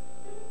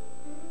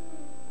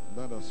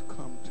 Let us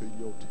come to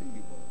your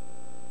table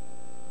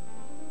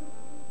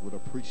with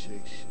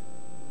appreciation,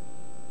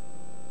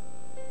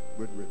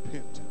 with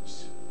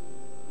repentance,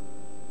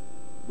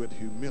 with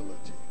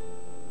humility,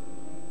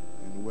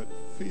 and with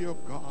fear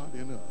of God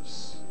in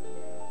us.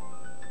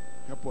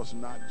 Help us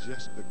not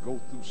just to go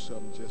through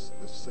something just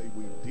to say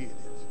we did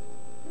it,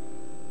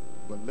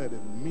 but let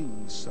it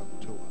mean something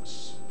to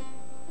us.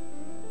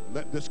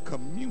 Let this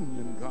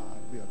communion, God,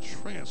 be a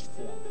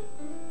transforming.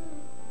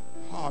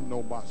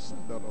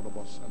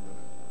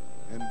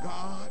 And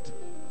God,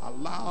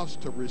 allow us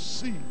to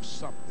receive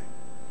something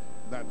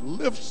that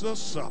lifts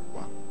us up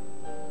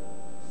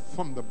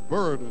from the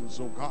burdens,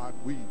 oh God,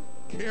 we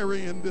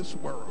carry in this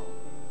world,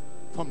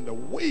 from the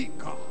weight,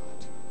 God,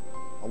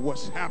 of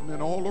what's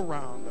happening all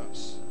around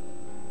us.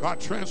 God,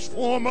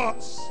 transform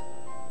us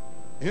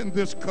in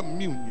this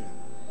communion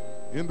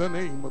in the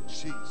name of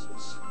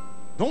Jesus.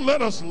 Don't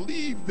let us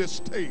leave this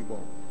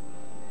table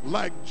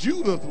like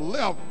Judas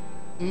left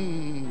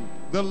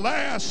the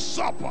Last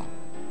Supper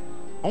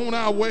on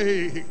our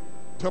way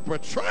to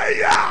betray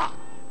you.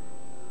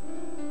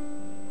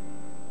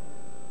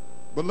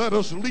 But let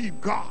us leave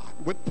God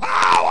with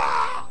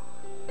power.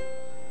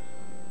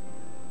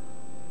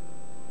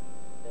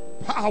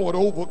 Power to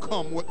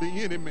overcome what the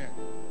enemy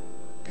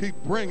keep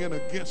bringing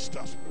against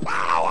us.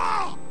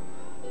 Power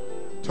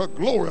to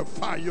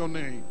glorify your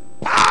name.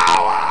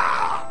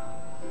 Power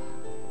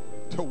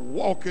to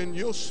walk in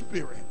your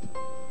spirit.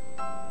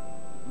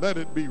 Let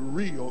it be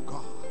real,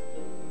 God.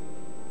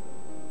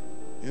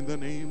 In the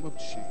name of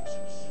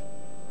Jesus.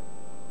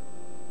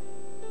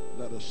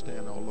 Let us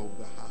stand all over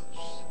the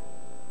house.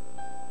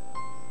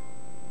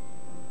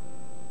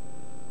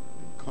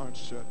 In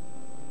concert,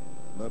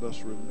 let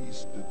us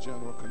release the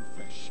general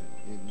confession.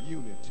 In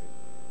unity,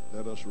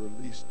 let us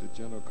release the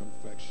general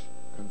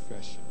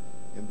confession.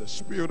 In the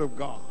Spirit of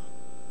God,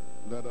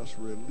 let us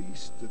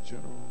release the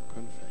general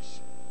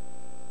confession.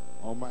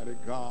 Almighty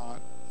God,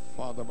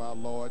 Father of our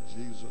Lord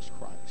Jesus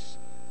Christ,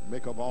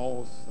 make of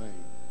all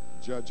things,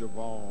 judge of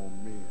all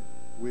men,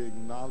 we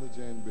acknowledge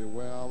and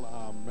bewail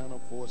our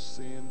manifold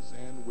sins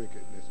and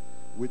wickedness,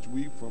 which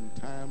we from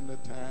time to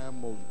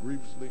time most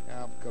grievously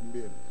have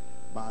committed,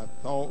 by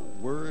thought,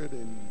 word,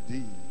 and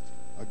deed,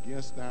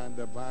 against thy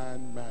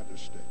divine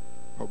majesty,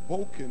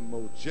 provoking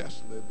most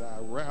justly thy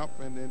wrath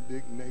and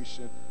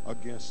indignation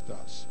against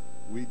us.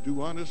 We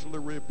do honestly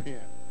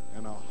repent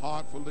and are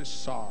heartfully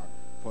sorry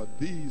for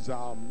these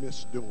our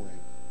misdoing.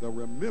 The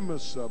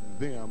remembrance of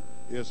them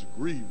is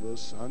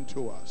grievous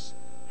unto us.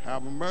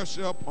 Have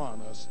mercy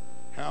upon us.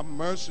 Have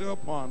mercy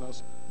upon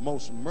us,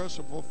 most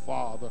merciful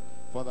Father,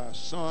 for thy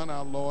Son,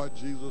 our Lord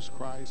Jesus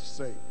Christ's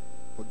sake.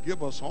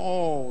 Forgive us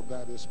all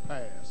that is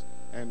past,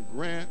 and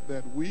grant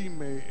that we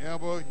may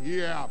ever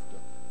hereafter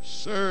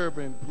serve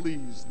and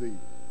please thee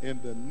in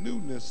the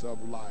newness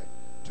of life,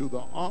 to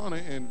the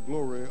honor and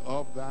glory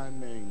of thy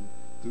name,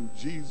 through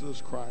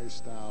Jesus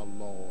Christ our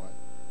Lord.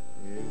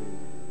 Amen.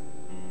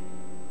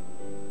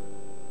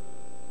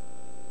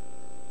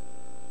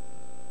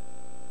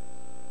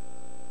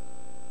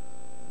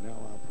 Now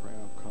our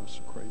prayer of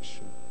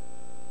consecration.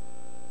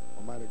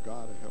 Almighty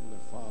God and Heavenly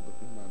Father,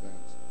 whom thy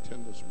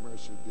tenderest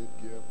mercy did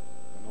give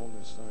an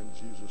only Son,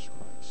 Jesus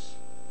Christ,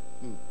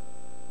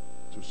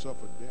 to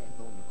suffer death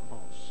on the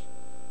cross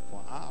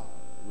for our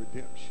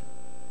redemption,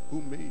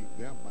 who made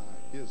thereby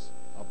his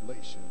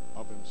oblation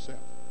of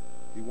himself.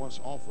 He once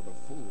offered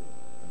a full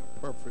and a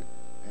perfect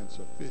and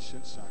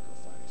sufficient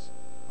sacrifice,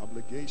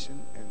 obligation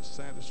and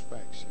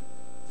satisfaction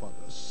for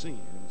the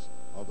sins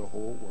of the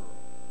whole world,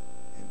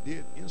 and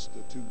did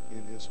institute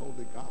in his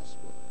holy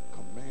gospel,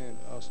 command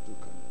us to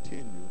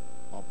continue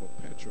a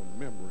perpetual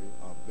memory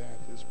of that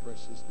his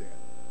precious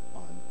death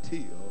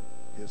until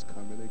is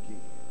coming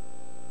again.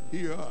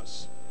 Hear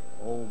us,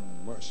 O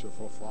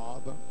merciful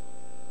Father.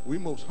 We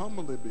most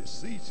humbly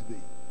beseech thee,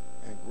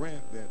 and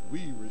grant that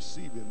we,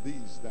 receiving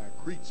these thy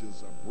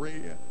creatures of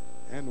bread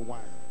and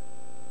wine,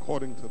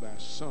 according to thy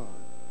Son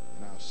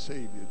and our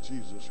Savior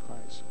Jesus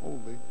Christ,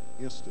 holy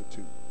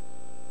institute,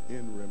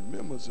 in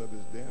remembrance of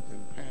his death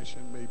and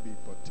passion, may be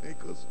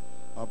partakers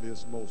of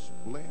his most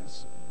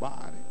blessed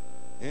body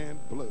and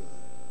blood,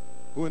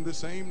 who in the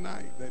same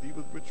night that he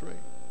was betrayed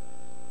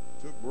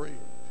took bread.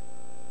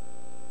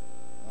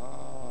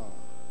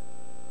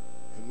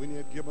 And when he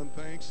had given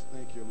thanks,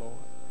 thank you, Lord,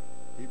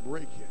 he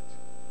brake it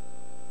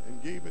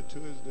and gave it to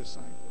his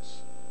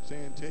disciples,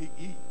 saying, take,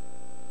 eat.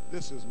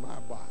 This is my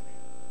body,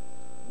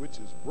 which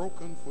is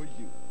broken for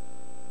you.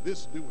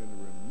 This do in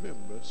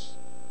remembrance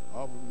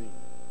of me.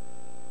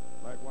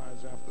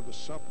 Likewise, after the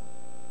supper,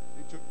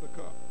 he took the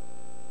cup.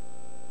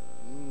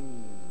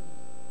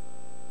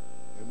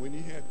 And when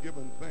he had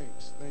given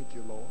thanks, thank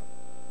you, Lord,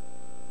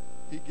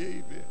 he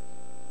gave it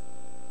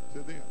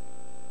to them,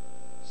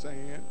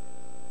 saying,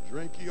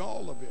 drink ye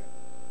all of it,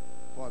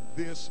 for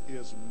this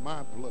is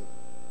my blood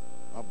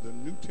of the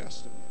New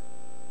Testament,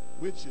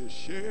 which is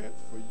shed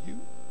for you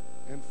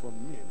and for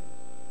many,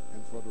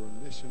 and for the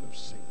remission of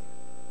sin.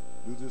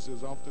 Do this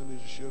as often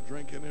as you shall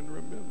drink it in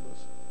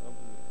remembrance of me.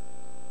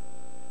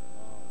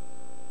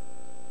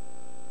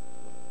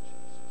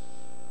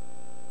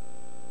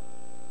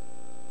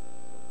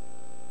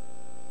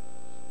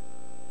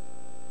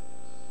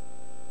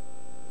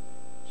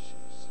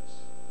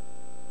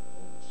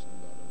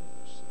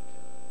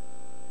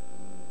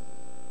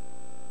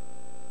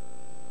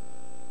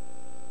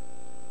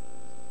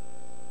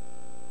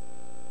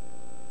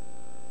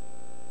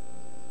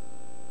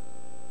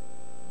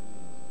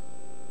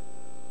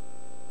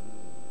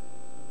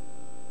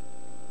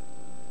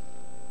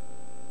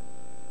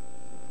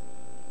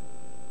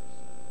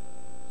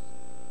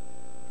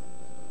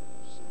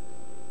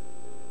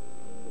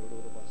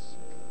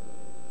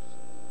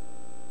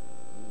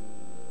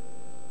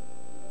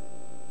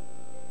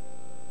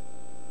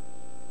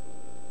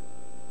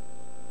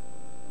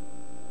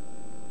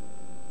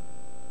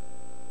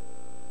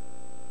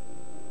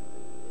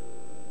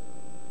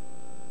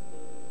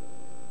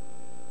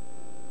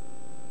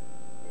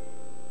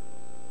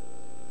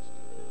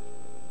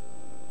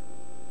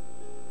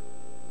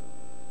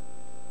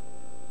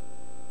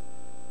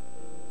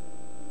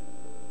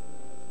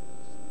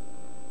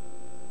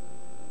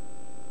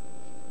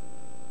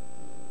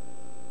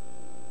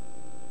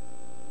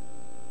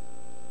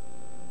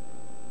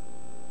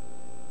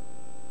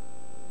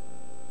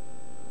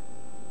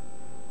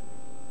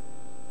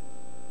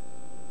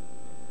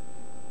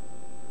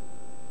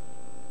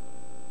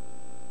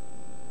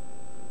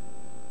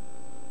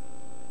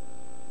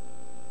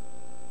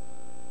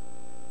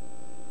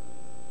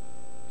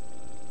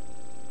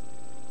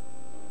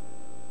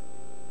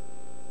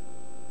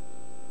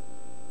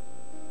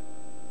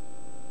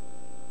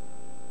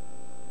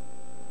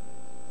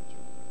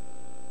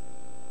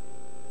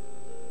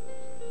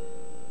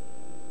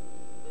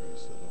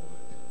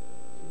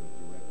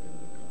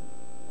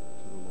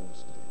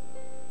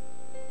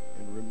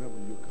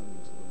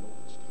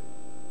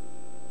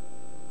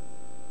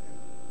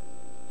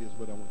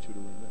 But I want you to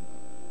remember,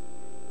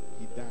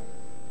 he died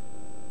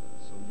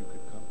so you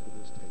could come to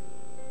this table.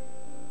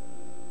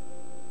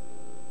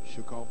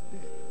 Shook off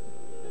death,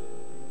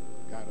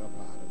 got up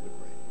out of the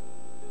grave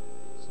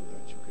so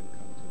that you can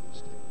come to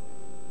this table.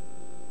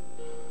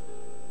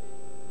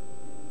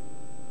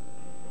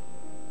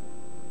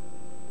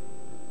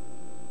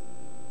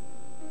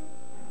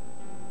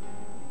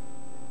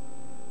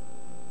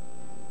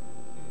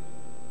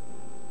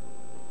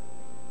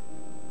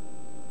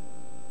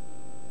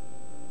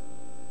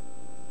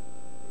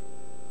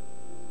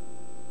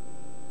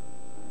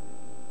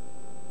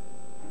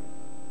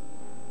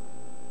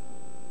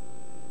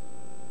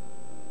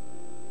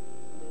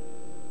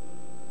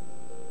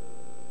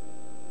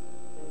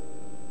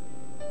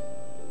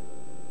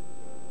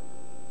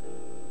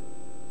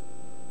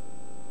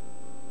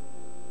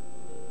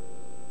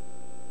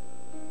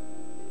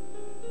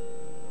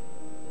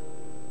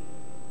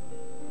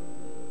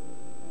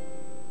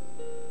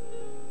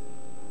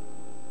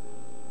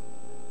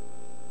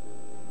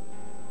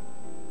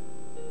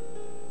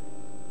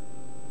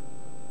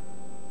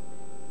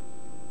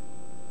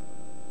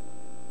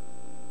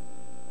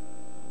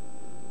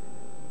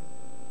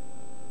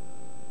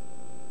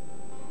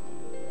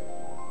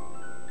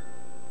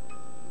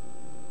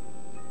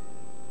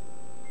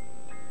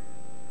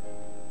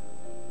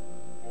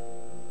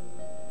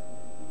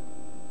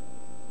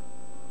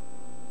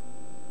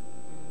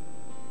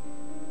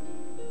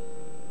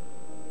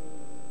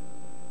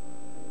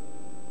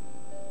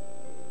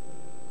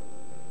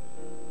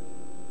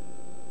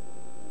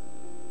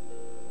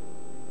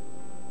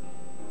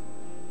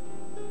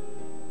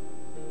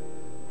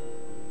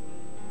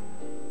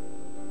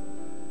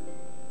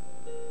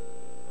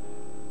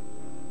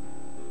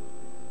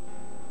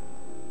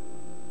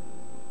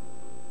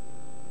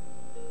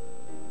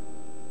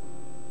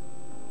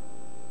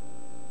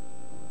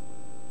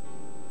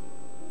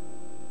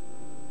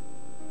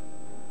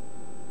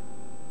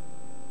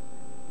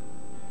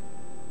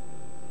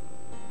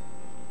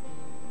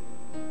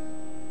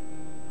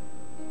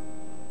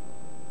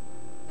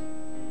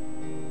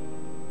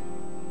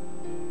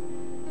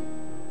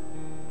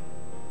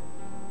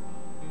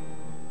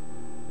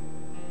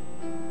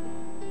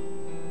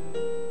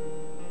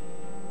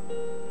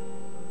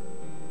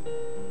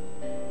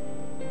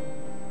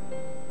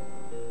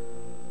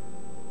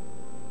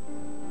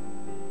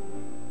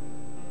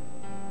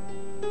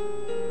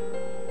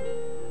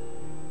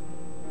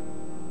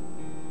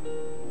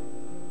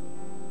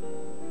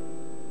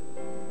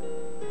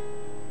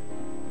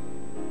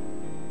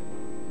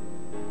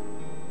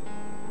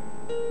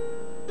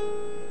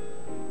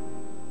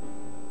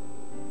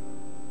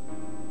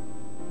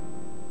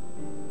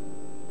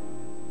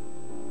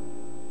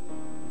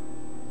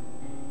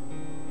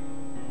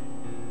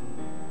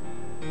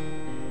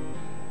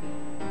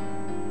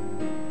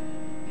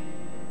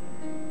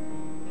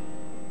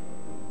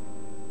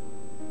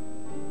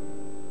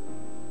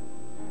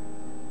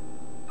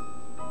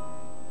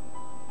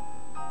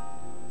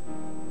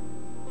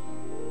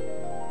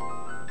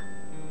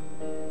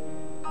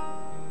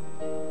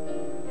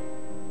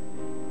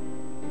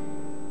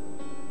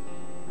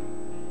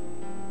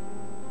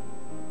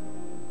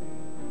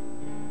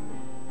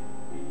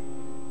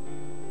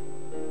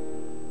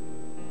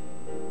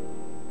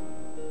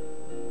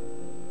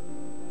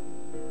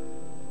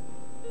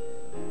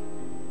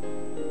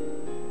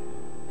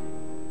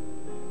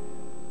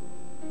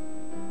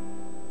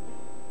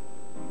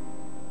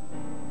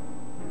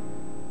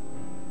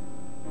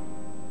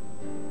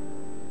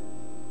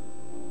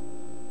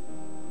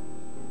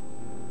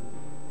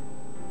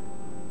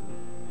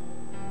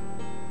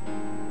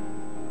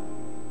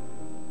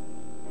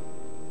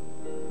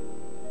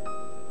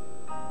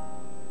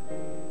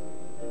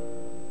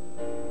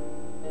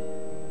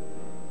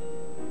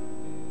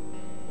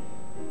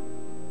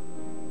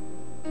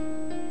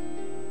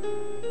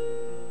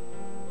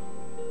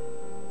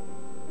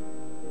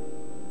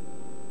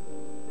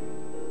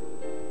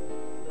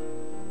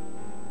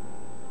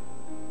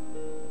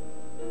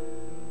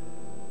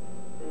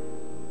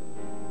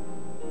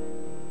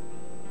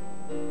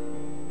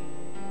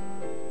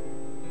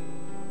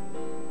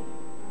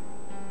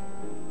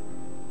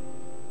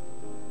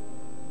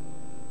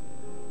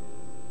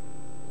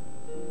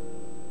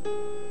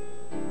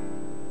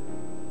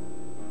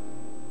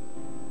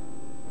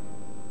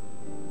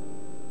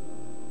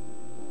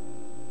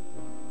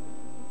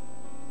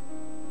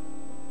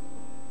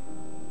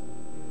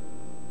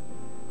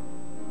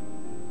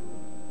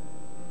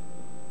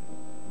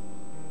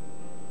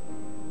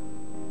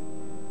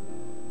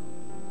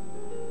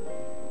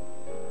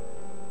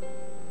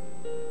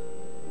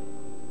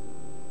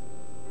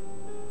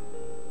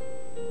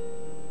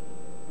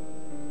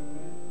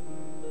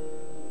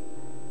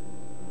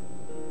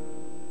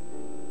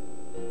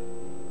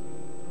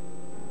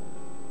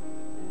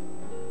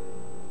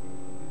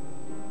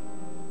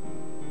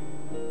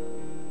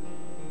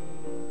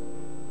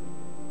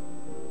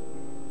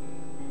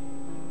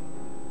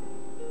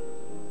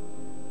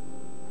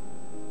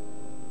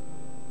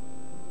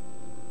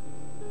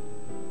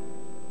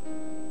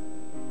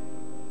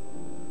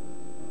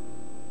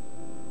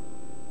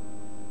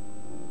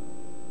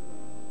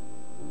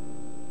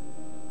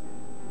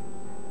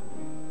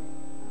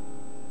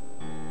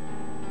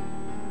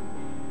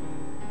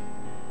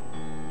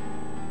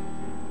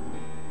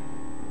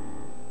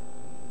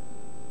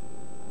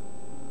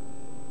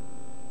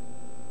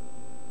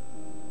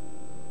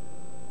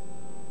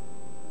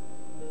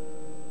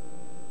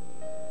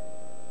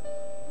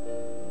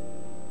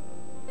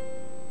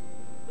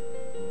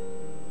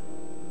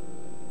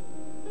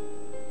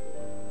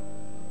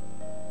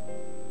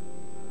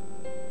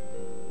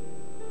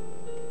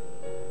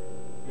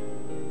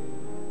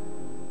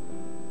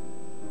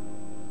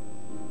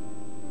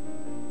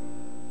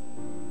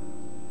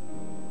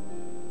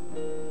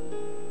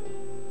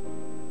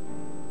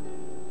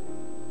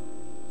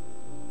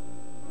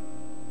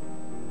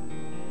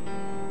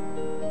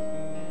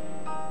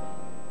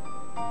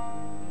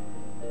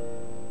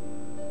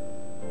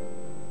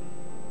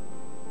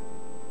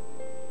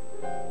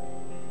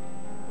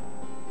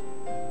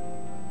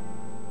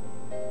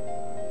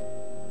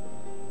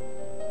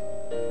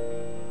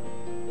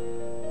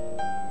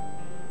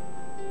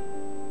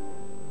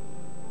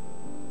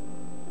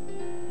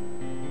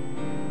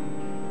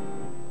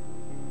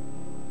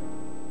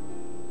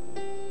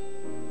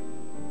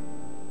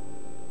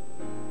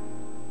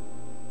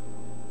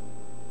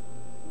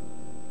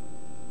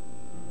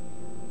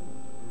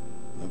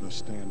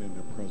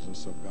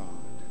 house of God.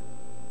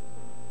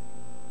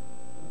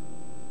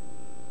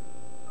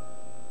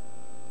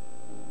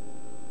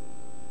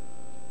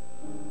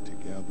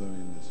 Together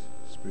in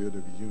the spirit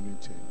of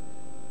unity,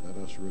 let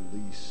us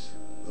release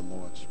the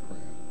Lord's Prayer.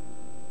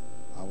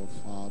 Our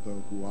Father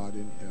who art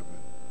in heaven,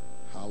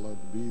 hallowed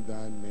be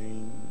thy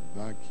name,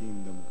 thy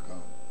kingdom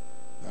come.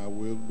 Thy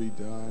will be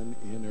done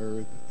in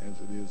earth as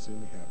it is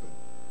in heaven.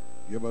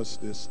 Give us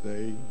this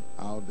day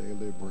our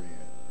daily bread,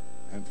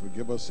 and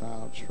forgive us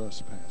our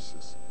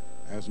trespasses,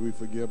 as we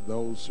forgive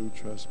those who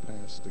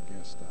trespass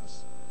against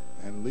us.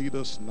 And lead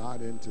us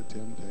not into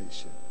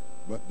temptation,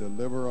 but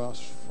deliver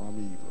us from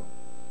evil.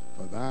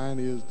 For thine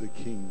is the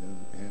kingdom,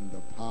 and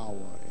the power,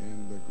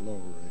 and the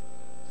glory,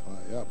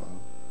 forever.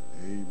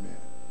 Amen.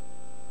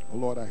 O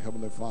Lord, our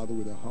Heavenly Father,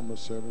 with a humble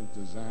servant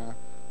desire,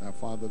 our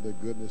Father, the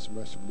goodness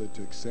mercifully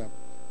to accept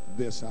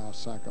this our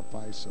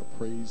sacrifice of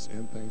praise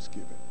and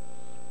thanksgiving.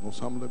 Most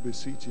humbly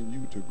beseeching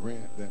you to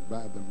grant that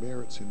by the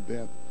merits and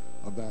death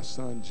of thy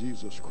Son,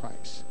 Jesus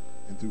Christ,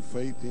 and through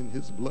faith in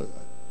his blood,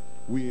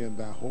 we and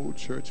thy whole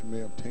church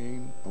may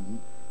obtain a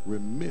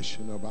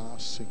remission of our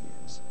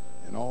sins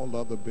and all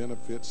other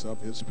benefits of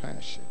his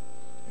passion.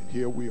 And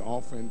here we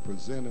offer and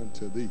present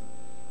unto thee,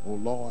 O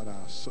Lord,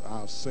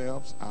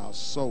 ourselves, our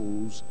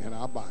souls, and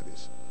our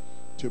bodies,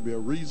 to be a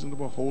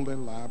reasonable, holy,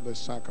 and lively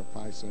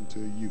sacrifice unto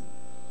you.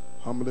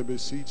 Humbly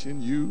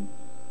beseeching you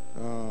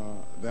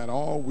that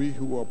all we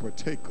who are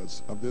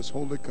partakers of this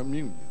holy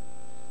communion,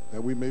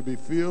 that we may be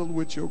filled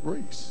with your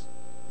grace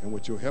and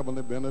with your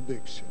heavenly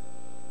benediction.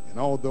 And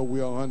although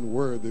we are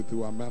unworthy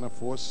through our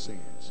manifold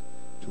sins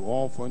to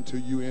offer unto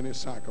you any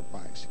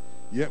sacrifice,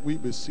 yet we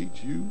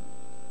beseech you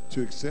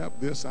to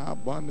accept this our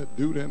abundant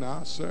duty in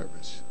our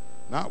service,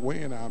 not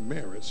weighing our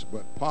merits,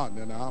 but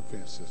pardoning our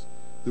offenses,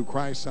 through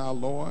Christ our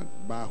Lord,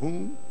 by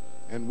whom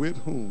and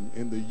with whom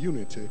in the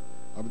unity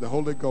of the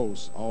Holy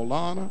Ghost all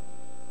honor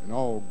and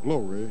all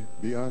glory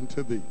be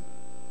unto thee.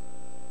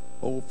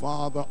 O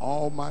Father,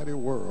 almighty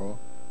world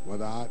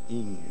without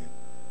end.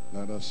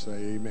 Let us say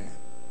amen.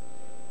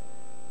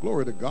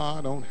 Glory to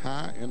God on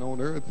high, and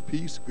on earth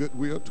peace,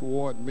 goodwill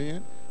toward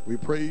men. We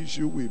praise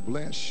you, we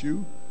bless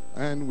you,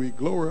 and we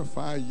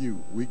glorify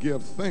you. We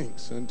give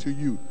thanks unto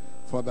you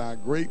for thy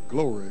great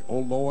glory, O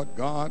Lord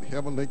God,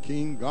 heavenly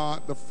King,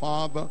 God the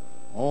Father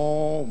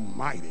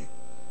Almighty.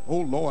 O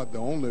Lord, the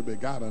only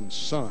begotten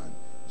Son,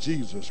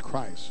 Jesus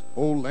Christ,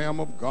 O Lamb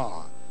of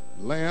God,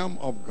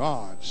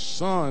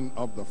 Son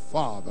of the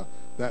Father,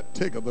 that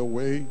taketh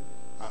away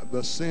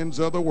the sins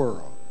of the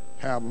world,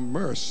 have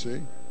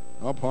mercy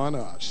upon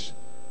us.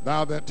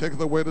 Thou that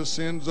taketh away the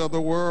sins of the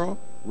world,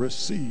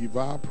 receive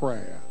our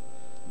prayer.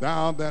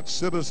 Thou that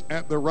sittest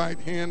at the right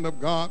hand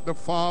of God the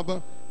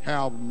Father,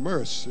 have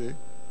mercy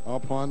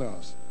upon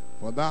us.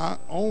 For thou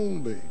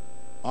only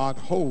art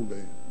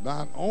holy,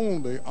 thou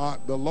only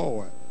art the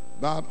Lord,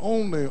 thou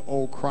only,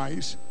 O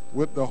Christ,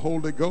 with the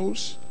Holy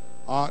Ghost,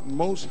 art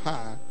most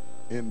high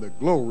in the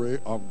glory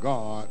of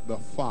God the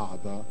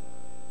Father.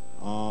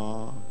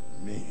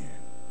 Amen.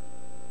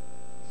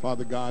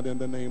 Father God, in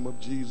the name of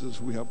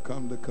Jesus, we have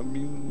come to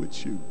commune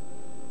with you.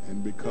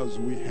 And because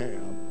we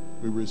have,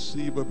 we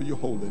receive of your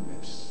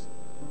holiness,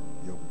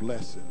 your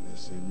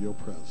blessedness, and your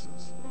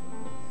presence.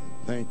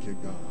 And thank you,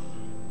 God.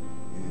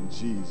 In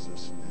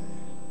Jesus'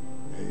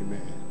 name,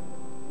 amen.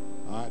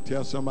 All right,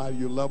 tell somebody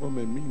you love them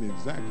and mean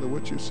exactly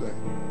what you say.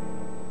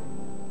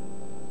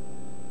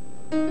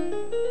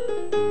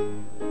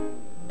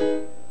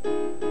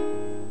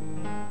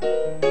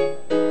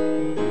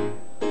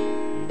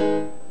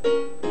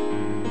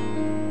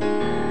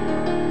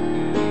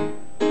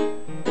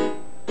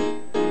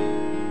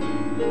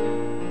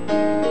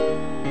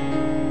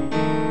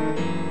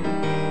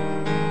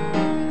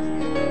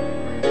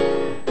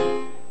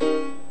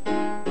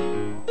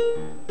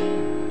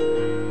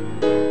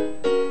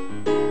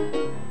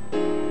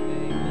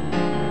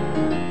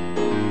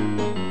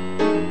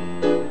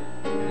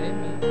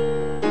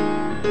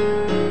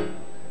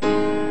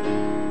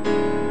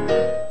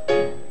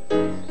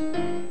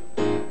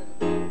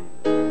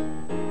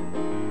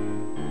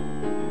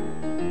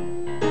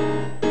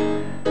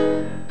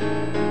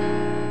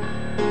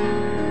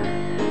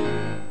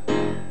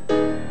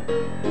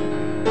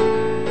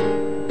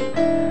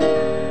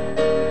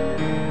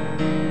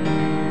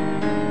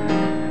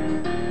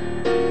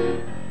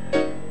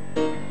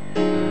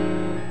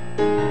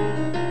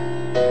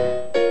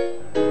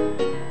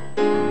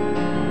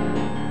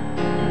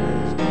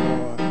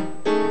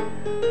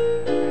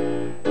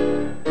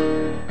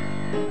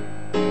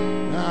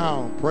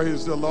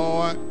 Praise the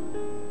Lord.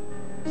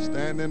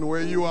 Standing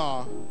where you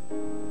are.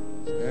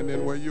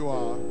 Standing where you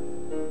are.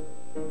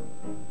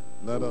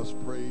 Let us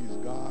praise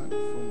God,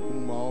 from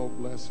whom all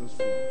blessings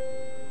flow.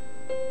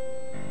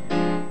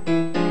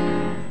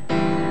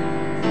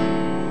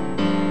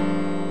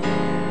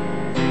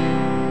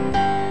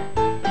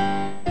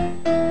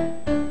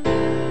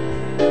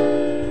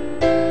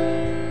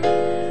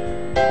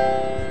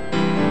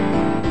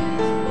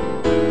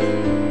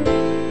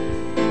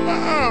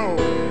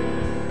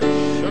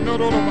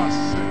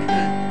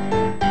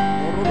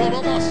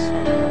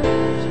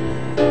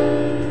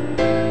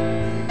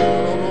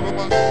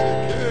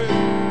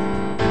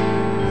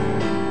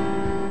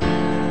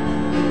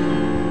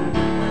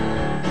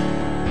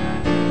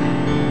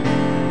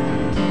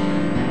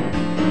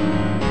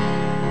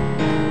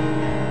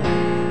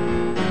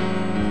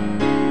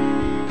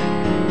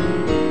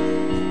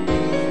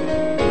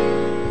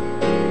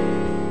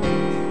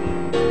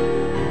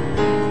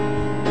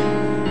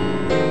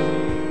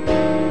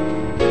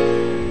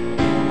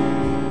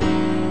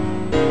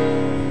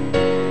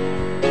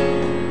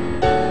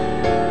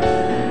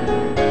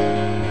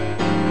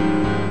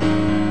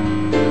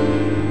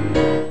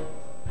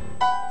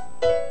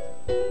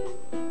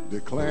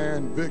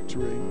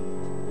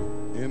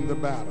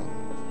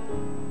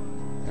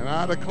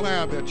 I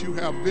declare that you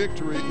have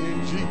victory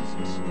in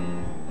Jesus.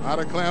 I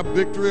declare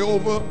victory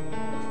over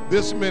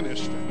this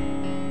ministry.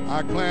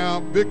 I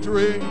declare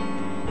victory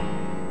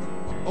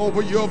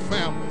over your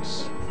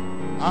families.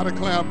 I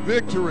declare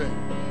victory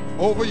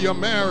over your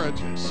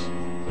marriages.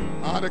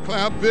 I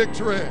declare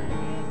victory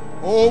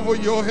over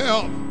your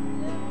health.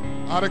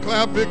 I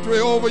declare victory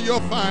over your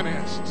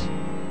finances.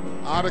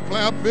 I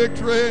declare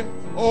victory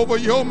over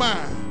your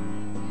mind.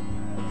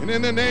 And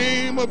in the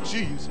name of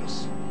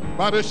Jesus,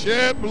 by the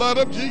shed blood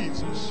of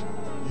Jesus,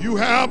 you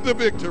have the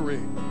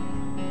victory.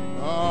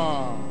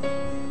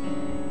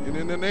 And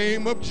in the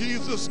name of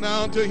Jesus,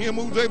 now to him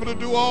who's able to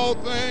do all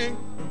things,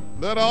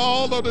 let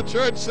all of the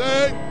church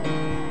say,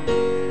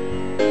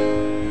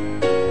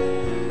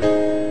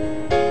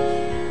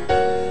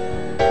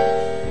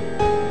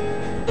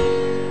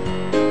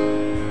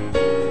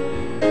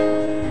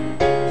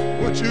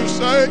 what you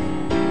say?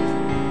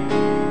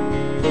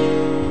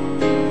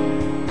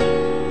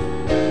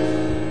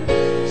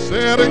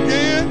 Say it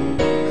again.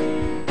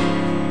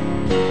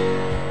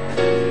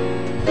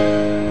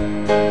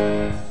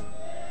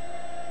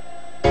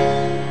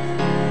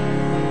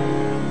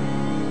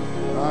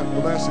 God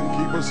bless and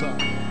keep us up.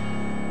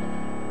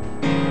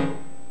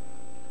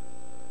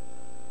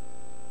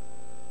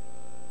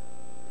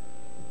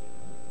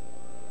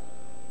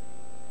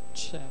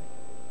 Check,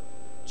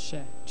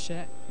 check,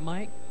 check.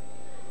 Mic,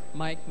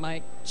 mic,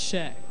 mic,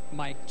 check.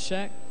 Mic,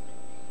 check.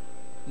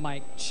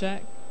 Mic,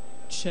 check,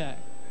 check.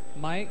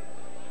 Mic,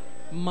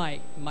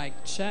 mic, mic,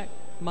 check.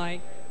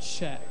 Mic,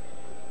 check,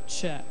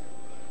 check.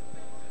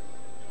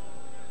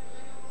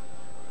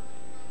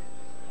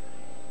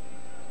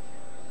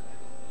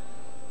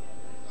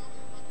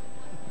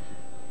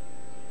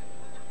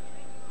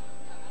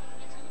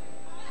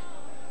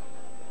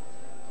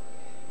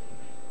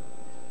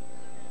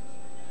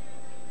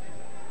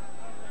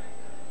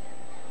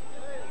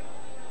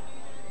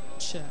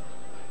 Check.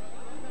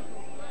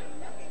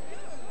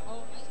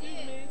 Oh, excuse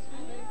me.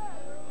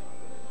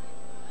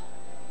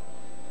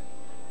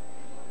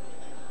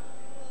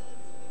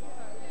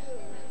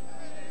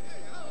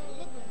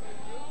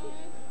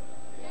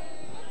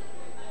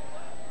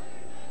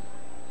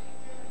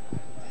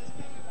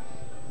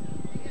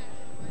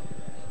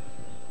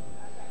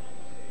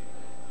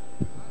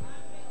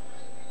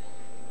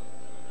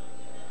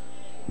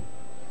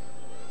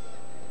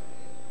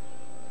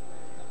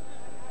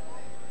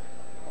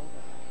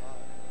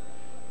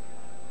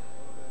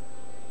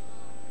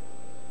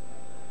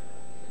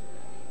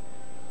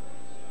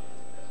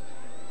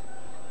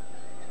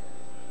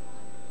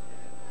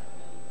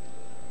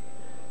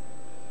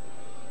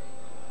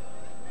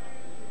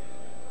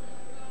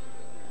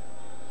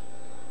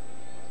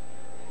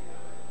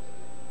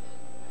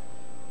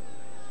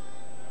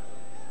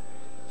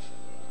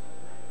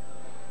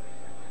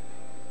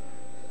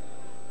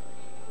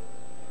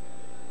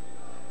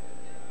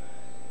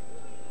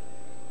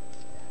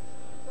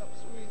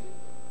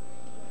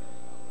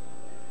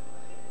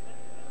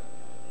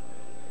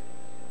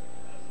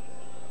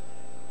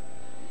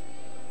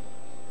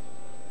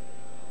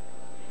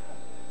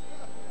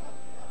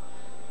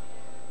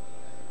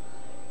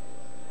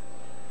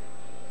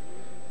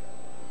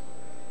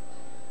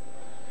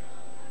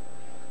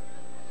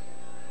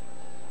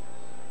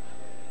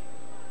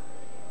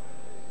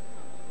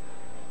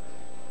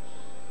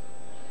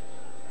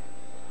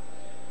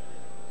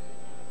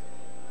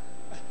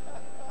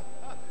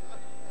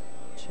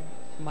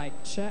 Mic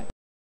check.